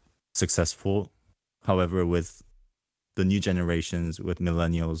Korea successful. However, with the new generations, with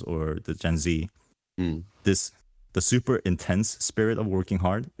millennials or the Gen Z, the super intense spirit of working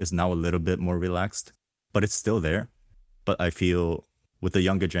hard is now a little bit more relaxed, but it's still there. But I feel with the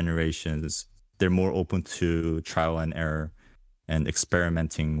younger generations, they're more open to trial and error and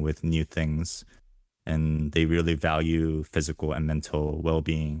experimenting with new things. And they really value physical and mental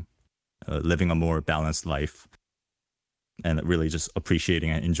well-being, living a more balanced life, and really just appreciating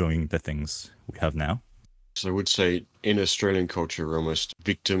and enjoying the things we have now. So I would say in Australian culture, we're almost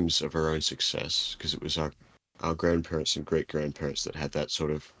victims of our own success because it was our grandparents and great-grandparents that had that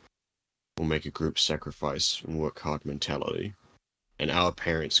sort of we'll make a group sacrifice and work hard mentality. And our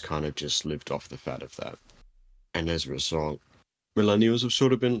parents kind of just lived off the fat of that. And as a result, millennials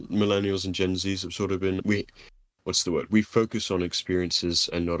and Gen Zs have sort of been, we focus on experiences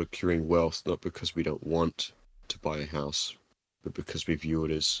and not accruing wealth, not because we don't want to buy a house, but because we view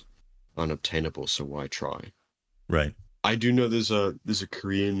it as unobtainable, so why try? Right. I do know there's a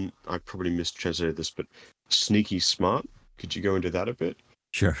Korean, I probably mistranslated this, but sneaky smart. Could you go into that a bit?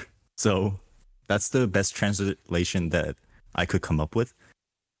 Sure. So that's the best translation that I could come up with.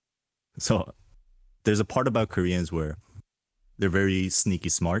 So there's a part about Koreans where they're very sneaky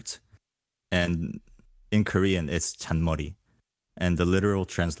smart. And in Korean, it's chanmori. And the literal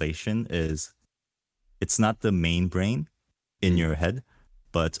translation is it's not the main brain in your head,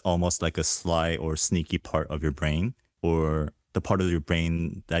 but almost like a sly or sneaky part of your brain, or the part of your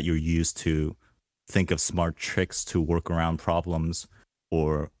brain that you're used to think of smart tricks to work around problems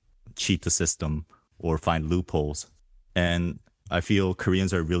or cheat the system or find loopholes. And I feel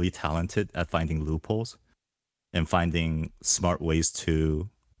Koreans are really talented at finding loopholes and finding smart ways to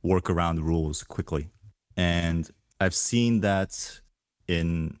work around rules quickly. And I've seen that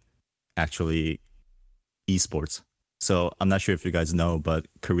in actually esports. So I'm not sure if you guys know, but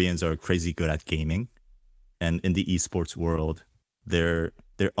Koreans are crazy good at gaming. And in the esports world, they're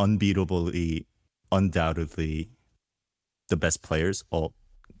unbeatably, undoubtedly the best players all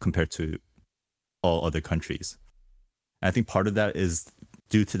compared to all other countries. And I think part of that is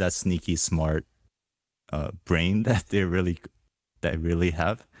due to that sneaky smart brain that they really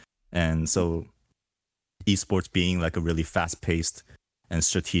have. And so esports being like a really fast-paced and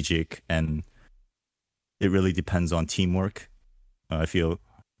strategic, and it really depends on teamwork. I feel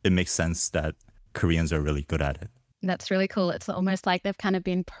it makes sense that Koreans are really good at it. That's really cool. It's almost like they've kind of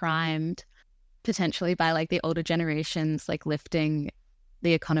been primed potentially by like the older generations, like lifting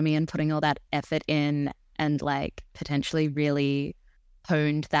the economy and putting all that effort in, and like potentially really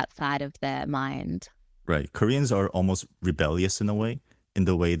honed that side of their mind. Right. Koreans are almost rebellious in a way, in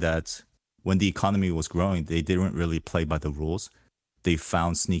the way that when the economy was growing, they didn't really play by the rules. They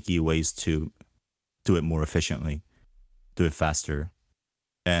found sneaky ways to do it more efficiently, do it faster.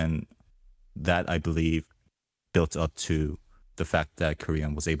 And that, I believe, built up to the fact that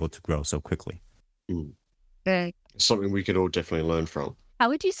Korean was able to grow so quickly. Something we could all definitely learn from. How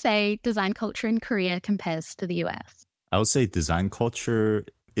would you say design culture in Korea compares to the US? I would say design culture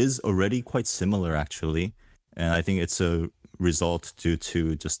is already quite similar, actually. And I think it's a result due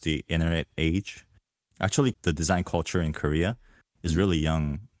to just the internet age. Actually, the design culture in Korea is really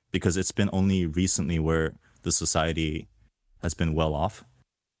young because it's been only recently where the society has been well off.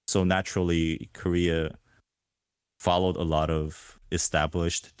 So naturally, Korea followed a lot of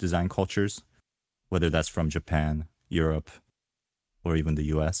established design cultures, whether that's from Japan, Europe, or even the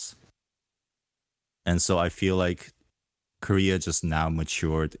US. And so I feel like Korea just now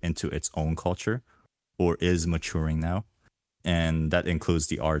matured into its own culture, or is maturing now. And that includes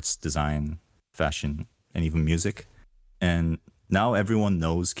the arts, design, fashion, and even music. And now everyone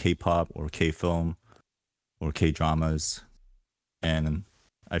knows K-pop or K-film or K-dramas. And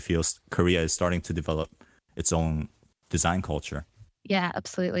I feel Korea is starting to develop its own design culture. Yeah,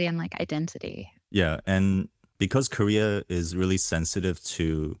 absolutely. And like identity. Yeah. And because Korea is really sensitive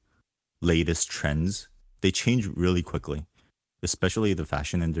to latest trends, they change really quickly, especially the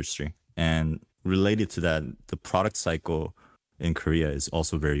fashion industry. And related to that, the product cycle in Korea is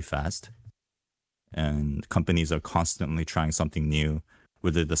also very fast. And companies are constantly trying something new,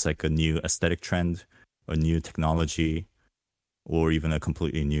 whether that's like a new aesthetic trend, a new technology, or even a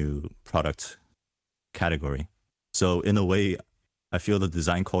completely new product category. So in a way, I feel the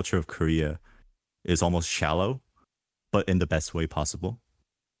design culture of Korea is almost shallow, but in the best way possible.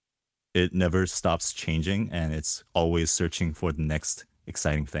 It never stops changing, and it's always searching for the next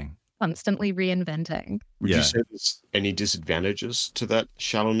exciting thing. Constantly reinventing. Would you say there's any disadvantages to that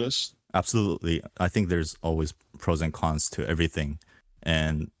shallowness? Absolutely. I think there's always pros and cons to everything.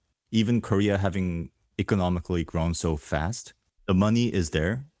 And even Korea having economically grown so fast, the money is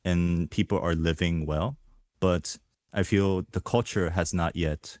there and people are living well. But I feel the culture has not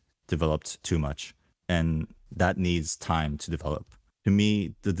yet developed too much. And that needs time to develop. To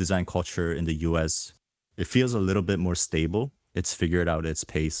me, the design culture in the US, it feels a little bit more stable. It's figured out its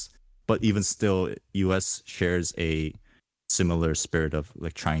pace. But even still, US shares a similar spirit of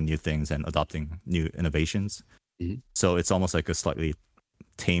like trying new things and adopting new innovations. Mm-hmm. So it's almost like a slightly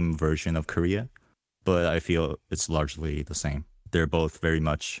tame version of Korea, but I feel it's largely the same. They're both very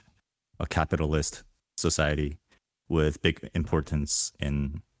much a capitalist society with big importance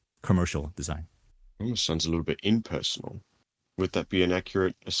in commercial design. Almost sounds a little bit impersonal. Would that be an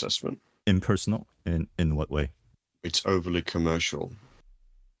accurate assessment? Impersonal? In what way? It's overly commercial,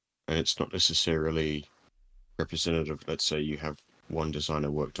 and it's not necessarily representative. Let's say you have one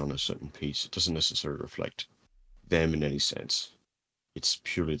designer worked on a certain piece. It doesn't necessarily reflect them in any sense. It's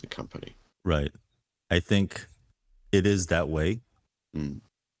purely the company. Right. I think it is that way.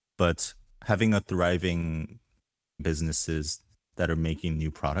 But having a thriving businesses that are making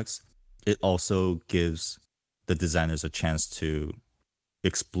new products, it also gives the designers a chance to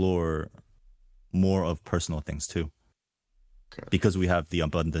explore more of personal things too. Okay. Because we have the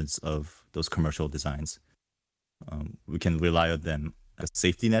abundance of those commercial designs. We can rely on them as a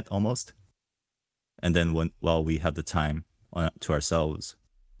safety net almost. And then while we have the time to ourselves,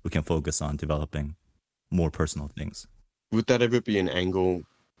 we can focus on developing more personal things. Would that ever be an angle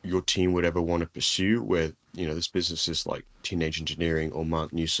your team would ever want to pursue, where, you know, this business is like Teenage Engineering or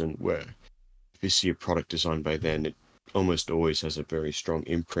Mark Newson, where if you see a product designed by then, it almost always has a very strong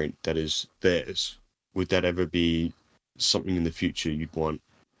imprint that is theirs? Would that ever be something in the future you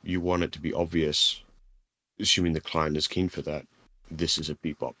want it to be obvious, assuming the client is keen for that? This is a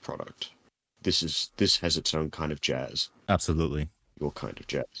BEBOP product. This has its own kind of jazz. Absolutely. Your kind of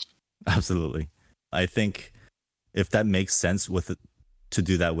jazz. Absolutely. I think if that makes sense to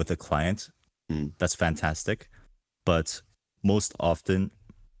do that with a client, that's fantastic. But more often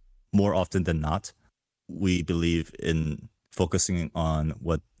than not, we believe in focusing on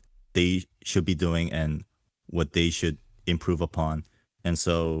what they should be doing and what they should improve upon. And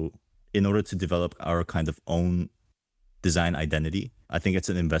so in order to develop our kind of own design identity, I think it's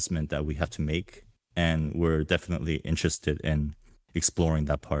an investment that we have to make. And we're definitely interested in exploring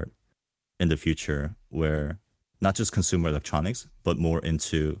that part in the future, where not just consumer electronics, but more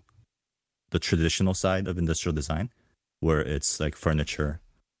into the traditional side of industrial design, where it's like furniture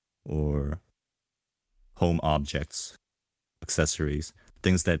or home objects, accessories,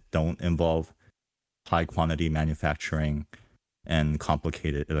 things that don't involve high quantity manufacturing and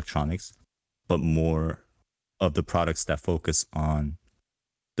complicated electronics, but more of the products that focus on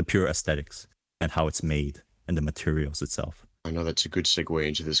the pure aesthetics and how it's made and the materials itself. I know that's a good segue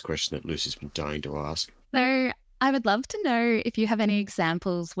into this question that Lucy's been dying to ask. So I would love to know if you have any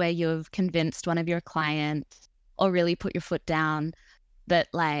examples where you've convinced one of your clients or really put your foot down that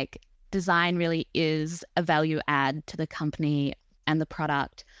like design really is a value add to the company and the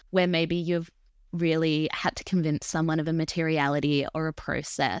product, where maybe you've really had to convince someone of a materiality or a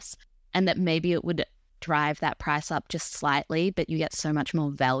process, and that maybe it would drive that price up just slightly, but you get so much more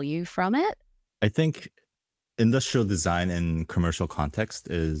value from it. I think industrial design in commercial context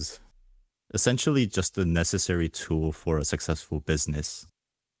is essentially just a necessary tool for a successful business.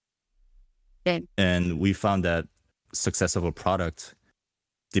 Yeah. And we found that success of a product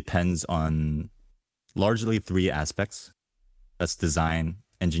depends on largely three aspects. That's design,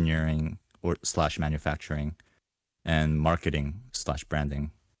 engineering or / manufacturing, and marketing /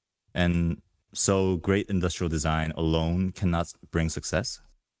 branding. And so great industrial design alone cannot bring success.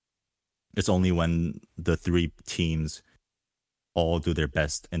 It's only when the three teams all do their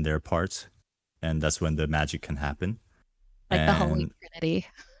best in their parts, and that's when the magic can happen. Like the Holy Trinity.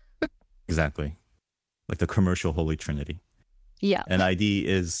 Exactly. Like the commercial Holy Trinity. Yeah. And ID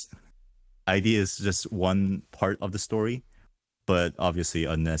is just one part of the story, but obviously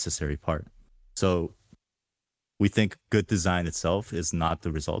a necessary part. So we think good design itself is not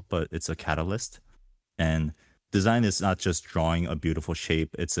the result, but it's a catalyst. And design is not just drawing a beautiful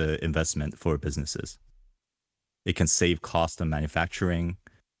shape, it's an investment for businesses. It can save cost on manufacturing.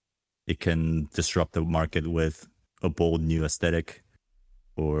 It can disrupt the market with a bold new aesthetic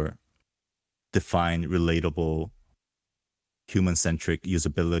or define relatable human-centric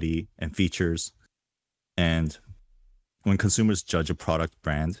usability and features. And when consumers judge a product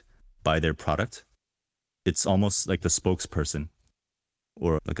brand by their product, it's almost like the spokesperson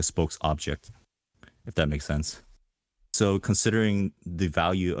or like a spokes object, if that makes sense. So considering the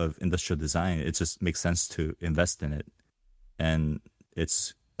value of industrial design, it just makes sense to invest in it. And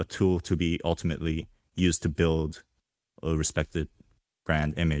it's a tool to be ultimately used to build a respected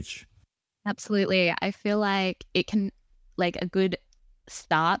brand image. Absolutely. I feel like it can, like a good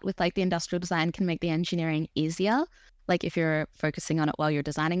start with like the industrial design can make the engineering easier. Like if you're focusing on it while you're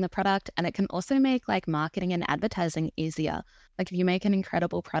designing the product, and it can also make like marketing and advertising easier. Like if you make an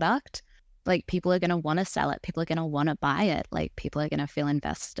incredible product, like people are going to want to sell it. People are going to want to buy it. Like people are going to feel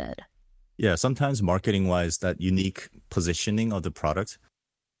invested. Yeah, sometimes marketing wise, that unique positioning of the product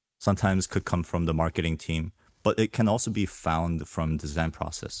sometimes could come from the marketing team, but it can also be found from the design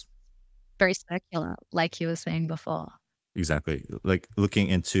process. Very circular, like you were saying before. Exactly. Like looking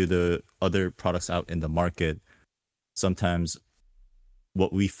into the other products out in the market, sometimes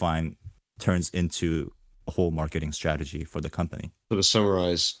what we find turns into a whole marketing strategy for the company. So to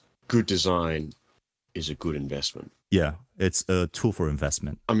summarize, good design is a good investment. Yeah, it's a tool for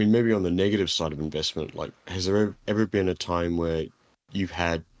investment. I mean, maybe on the negative side of investment, like, has there ever been a time where you've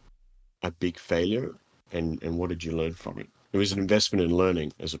had a big failure, and what did you learn from it? It was an investment in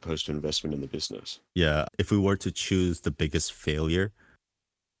learning as opposed to investment in the business. Yeah, if we were to choose the biggest failure,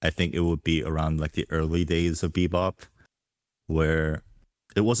 I think it would be around like the early days of BEBOP, where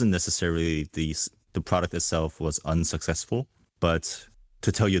it wasn't necessarily the product itself was unsuccessful, but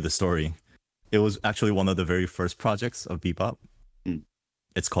to tell you the story, it was actually one of the very first projects of BEBOP.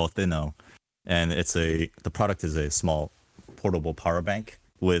 It's called Thinno, and the product is a small portable power bank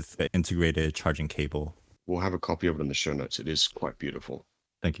with an integrated charging cable. We'll have a copy of it in the show notes. It is quite beautiful.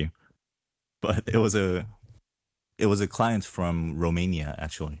 Thank you. But it was a client from Romania,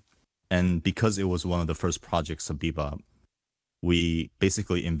 actually. And because it was one of the first projects of BEBOP, we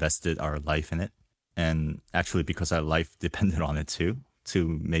basically invested our life in it. And actually, because our life depended on it too,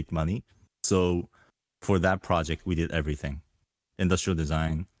 to make money. So for that project, we did everything. Industrial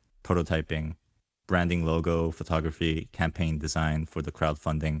design, prototyping, branding, logo, photography, campaign design for the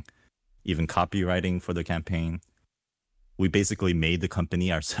crowdfunding, even copywriting for the campaign. We basically made the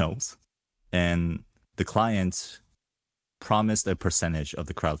company ourselves. And the client promised a percentage of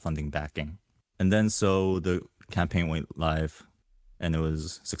the crowdfunding backing. And then so the campaign went live and it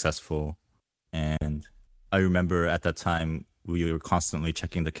was successful. And I remember at that time, we were constantly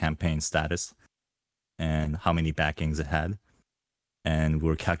checking the campaign status and how many backings it had. And we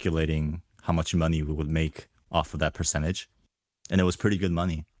were calculating how much money we would make off of that percentage. And it was pretty good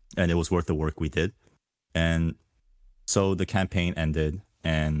money. And it was worth the work we did. And so the campaign ended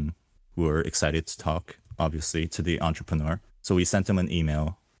and we were excited to talk, obviously, to the entrepreneur. So we sent him an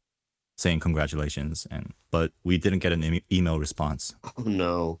email saying congratulations, but we didn't get an email response. Oh,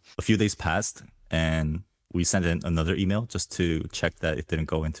 no. A few days passed and we sent in another email just to check that it didn't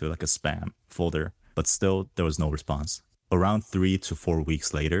go into like a spam folder, but still there was no response. Around 3 to 4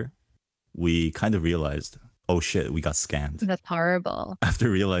 weeks later, we kind of realized, oh shit, we got scammed. That's horrible. After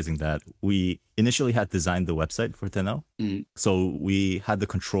realizing that, we initially had designed the website for Thinno. So we had the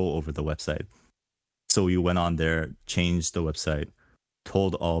control over the website. So we went on there, changed the website,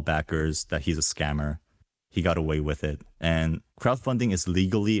 told all backers that he's a scammer. He got away with it. And crowdfunding is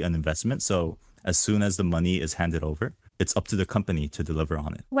legally an investment. So as soon as the money is handed over, it's up to the company to deliver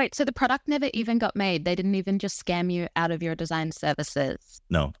on it. Wait, so the product never even got made? They didn't even just scam you out of your design services?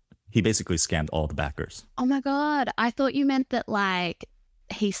 No, he basically scammed all the backers. Oh my God. I thought you meant that like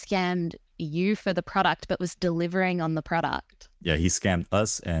he scammed you for the product, but was delivering on the product. Yeah, he scammed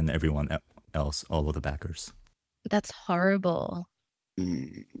us and everyone else, all of the backers. That's horrible.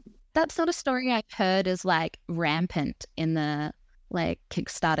 Mm. That sort of story I've heard is like rampant in the like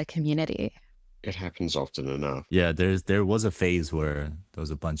Kickstarter community. It happens often enough. Yeah, there was a phase where there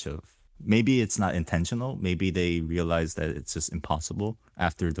was a bunch of, maybe it's not intentional, maybe they realized that it's just impossible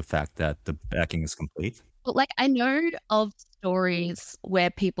after the fact that the backing is complete. But like I know of stories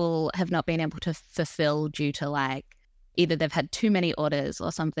where people have not been able to fulfill due to like either they've had too many orders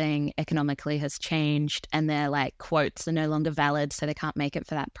or something economically has changed and their like quotes are no longer valid, so they can't make it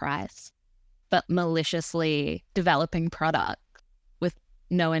for that price. But maliciously developing product with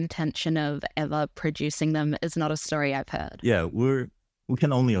no intention of ever producing them is not a story I've heard. Yeah, we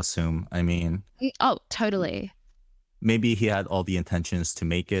can only assume. I mean, Oh, totally. maybe he had all the intentions to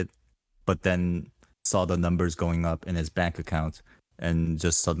make it, but then saw the numbers going up in his bank account and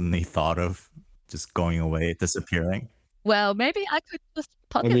just suddenly thought of just going away, disappearing. Well, maybe I could just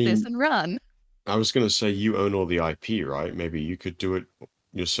pocket this and run. I was going to say you own all the IP, right? Maybe you could do it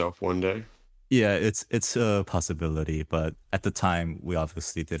yourself one day. Yeah, it's a possibility, but at the time we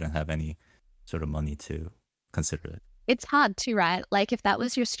obviously didn't have any sort of money to consider it. It's hard too, right? Like if that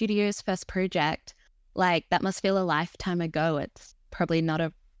was your studio's first project, like that must feel a lifetime ago. It's probably not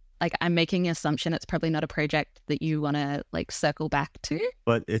a, like I'm making an assumption it's probably not a project that you want to like circle back to.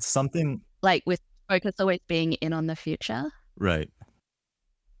 But it's something, Like with focus always being in on the future. right?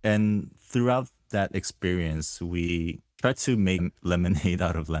 And throughout that experience, we tried to make lemonade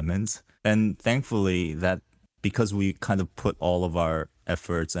out of lemons. And thankfully that because we kind of put all of our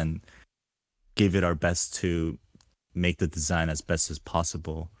efforts and gave it our best to make the design as best as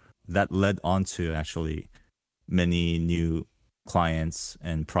possible, that led on to actually many new clients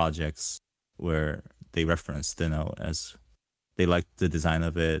and projects where they referenced, you know, as they liked the design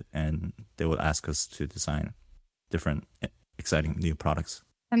of it and they would ask us to design different exciting new products.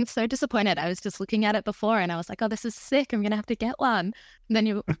 I'm so disappointed. I was just looking at it before and I was like, oh, this is sick. I'm going to have to get one. And then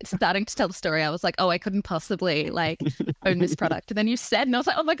you starting to tell the story. I was like, oh, I couldn't possibly like own this product. And then you said, and I was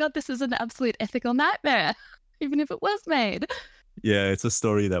like, oh my God, this is an absolute ethical nightmare, even if it was made. Yeah, it's a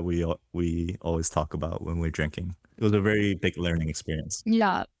story that we always talk about when we're drinking. It was a very big learning experience.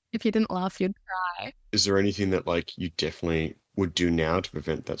 Yeah. If you didn't laugh, you'd cry. Is there anything that like you definitely would do now to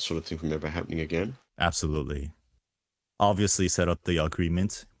prevent that sort of thing from ever happening again? Absolutely. Obviously set up the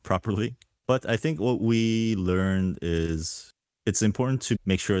agreement properly. But I think what we learned is it's important to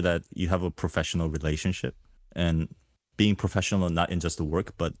make sure that you have a professional relationship, and being professional not in just the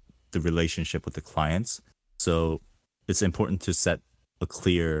work, but the relationship with the clients. So it's important to set a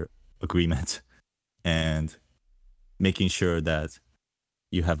clear agreement and making sure that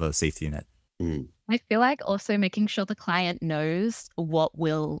you have a safety net. I feel like also making sure the client knows what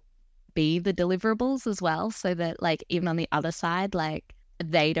will be the deliverables as well, so that like even on the other side, like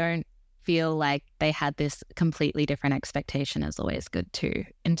they don't feel like they had this completely different expectation is always good too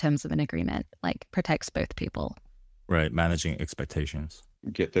in terms of an agreement, like protects both people. Right, managing expectations.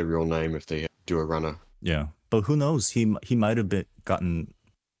 Get their real name if they do a runner. Yeah, but who knows? He might have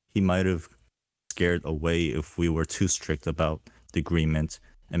he might have scared away if we were too strict about the agreement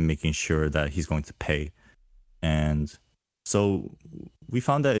and making sure that he's going to pay. And so we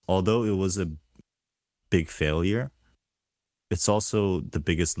found that although it was a big failure, it's also the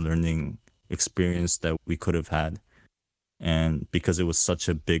biggest learning experience that we could have had. And because it was such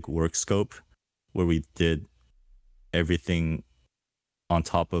a big work scope where we did everything on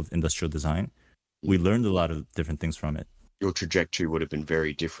top of industrial design, we learned a lot of different things from it. Your trajectory would have been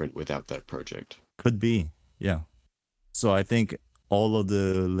very different without that project. Could be, yeah. So I think all of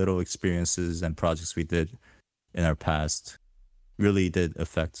the little experiences and projects we did in our past really did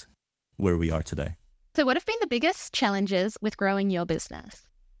affect where we are today. So what have been the biggest challenges with growing your business?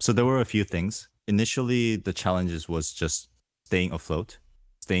 So there were a few things. Initially, the challenges was just staying afloat,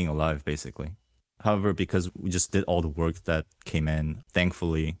 staying alive, basically. However, because we just did all the work that came in,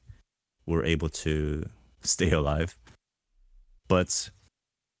 thankfully, we're able to stay alive. But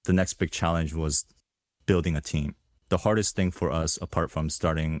the next big challenge was building a team. The hardest thing for us, apart from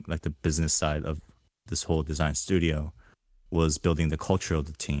starting like the business side of this whole design studio, was building the culture of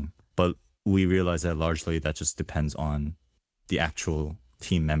the team. But we realized that largely that just depends on the actual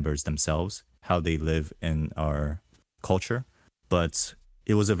team members themselves, how they live in our culture. But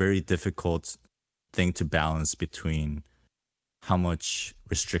it was a very difficult thing to balance between how much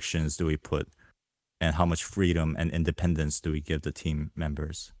restrictions do we put and how much freedom and independence do we give the team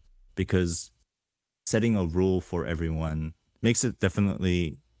members. Because setting a rule for everyone makes it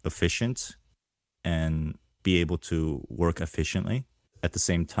definitely efficient and be able to work efficiently. At the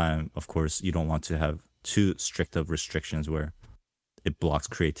same time, of course, you don't want to have too strict of restrictions where it blocks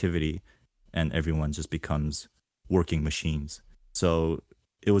creativity and everyone just becomes working machines. So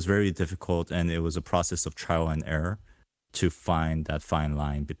it was very difficult, and it was a process of trial and error to find that fine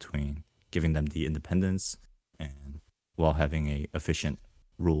line between giving them the independence and while having a efficient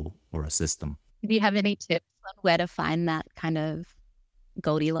rule or a system. Do you have any tips on where to find that kind of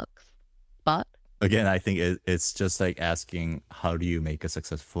Goldilocks spot? Again, I think it's just like asking, how do you make a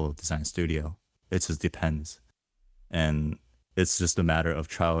successful design studio? It just depends. And it's just a matter of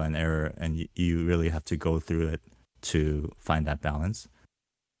trial and error, and you really have to go through it to find that balance,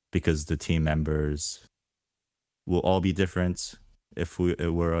 because the team members will all be different if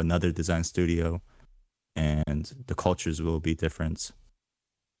it were another design studio, and the cultures will be different.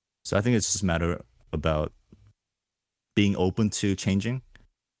 So I think it's just a matter about being open to changing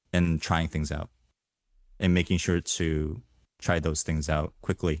and trying things out and making sure to try those things out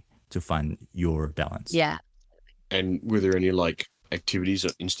quickly to find your balance. Yeah. And were there any like activities or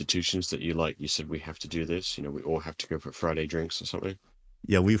institutions that you said we have to do this? You know, we all have to go for Friday drinks or something?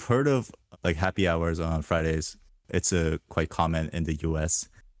 Yeah, we've heard of like happy hours on Fridays. It's quite common in the US,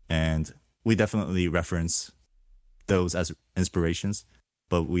 and we definitely reference those as inspirations,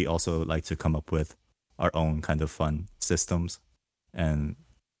 but we also like to come up with our own kind of fun systems, and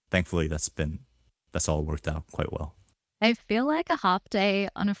thankfully that's all worked out quite well. I feel like a half day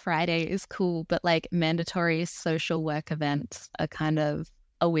on a Friday is cool, but like mandatory social work events are kind of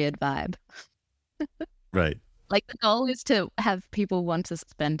a weird vibe. Right. Like the goal is to have people want to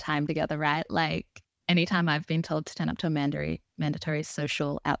spend time together, right? Like anytime I've been told to turn up to a mandatory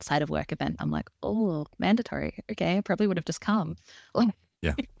social outside of work event, I'm like, oh, mandatory. Okay, I probably would have just come.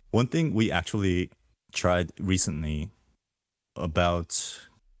 Yeah. One thing we actually tried recently, about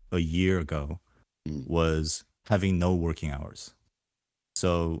a year ago, was having no working hours.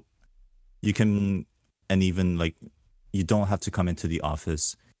 So you can, and even like, you don't have to come into the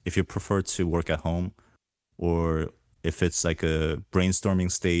office if you prefer to work at home, or if it's like a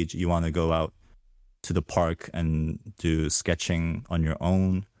brainstorming stage, you want to go out to the park and do sketching on your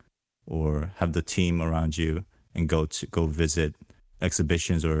own, or have the team around you and go visit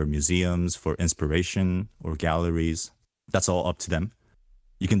exhibitions or museums for inspiration, or galleries. That's all up to them.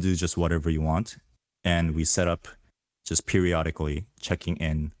 You can do just whatever you want. And we set up just periodically checking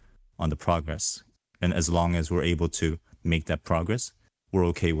in on the progress. And as long as we're able to make that progress, we're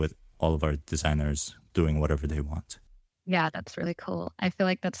okay with all of our designers doing whatever they want. Yeah, that's really cool. I feel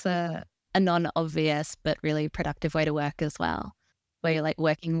like that's a non-obvious but really productive way to work as well, where you're like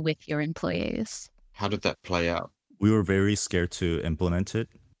working with your employees. How did that play out? We were very scared to implement it,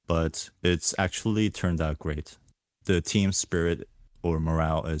 but it's actually turned out great. The team spirit or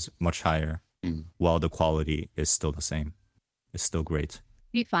morale is much higher, while the quality is still the same. It's still great.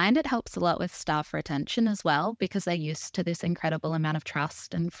 You find it helps a lot with staff retention as well, because they're used to this incredible amount of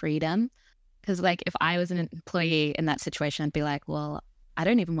trust and freedom. Because like if I was an employee in that situation, I'd be like, well, I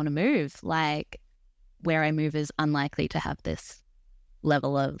don't even want to move. Like where I move is unlikely to have this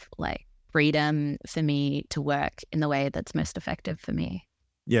level of like freedom for me to work in the way that's most effective for me.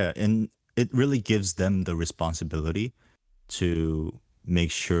 Yeah, and it really gives them the responsibility to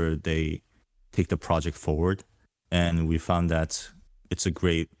make sure they take the project forward. And we found that it's a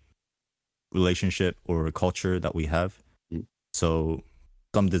great relationship or a culture that we have. So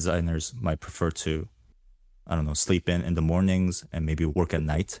some designers might prefer to, I don't know, sleep in the mornings and maybe work at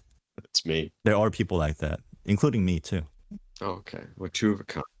night. That's me. There are people like that, including me too. Oh, okay. We're two of a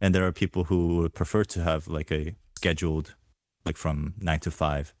kind. And there are people who would prefer to have like a scheduled, like from 9 to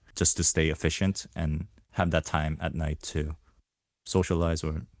 5, just to stay efficient and have that time at night to socialize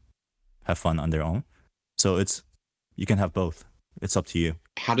or have fun on their own. So you can have both. It's up to you.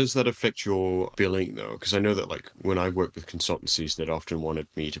 How does that affect your billing though? Because I know that like when I work with consultancies, they'd often wanted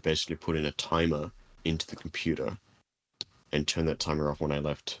me to basically put in a timer into the computer and turn that timer off when I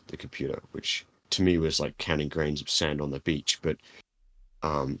left the computer, which to me was like counting grains of sand on the beach, but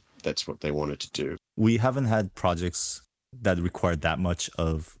that's what they wanted to do. We haven't had projects that require that much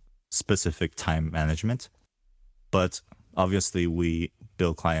of specific time management, but obviously we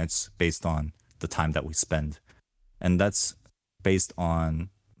bill clients based on the time that we spend. And that's based on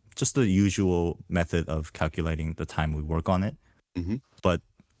just the usual method of calculating the time we work on it. Mm-hmm. But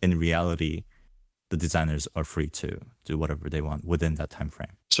in reality, the designers are free to do whatever they want within that time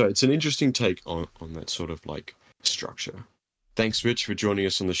frame. So it's an interesting take on that sort of like structure. Thanks, Rich, for joining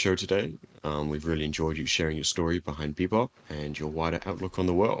us on the show today. We've really enjoyed you sharing your story behind BEBOP and your wider outlook on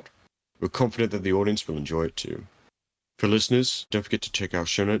the world. We're confident that the audience will enjoy it too. For listeners, don't forget to check our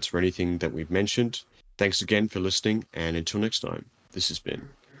show notes for anything that we've mentioned. Thanks again for listening, and until next time, this has been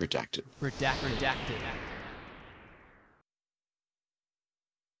Redacted. Redacted.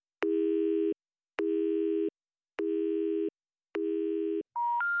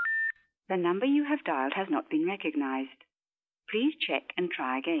 The number you have dialed has not been recognized. Please check and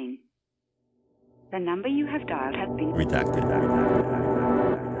try again. The number you have dialed has been Redacted.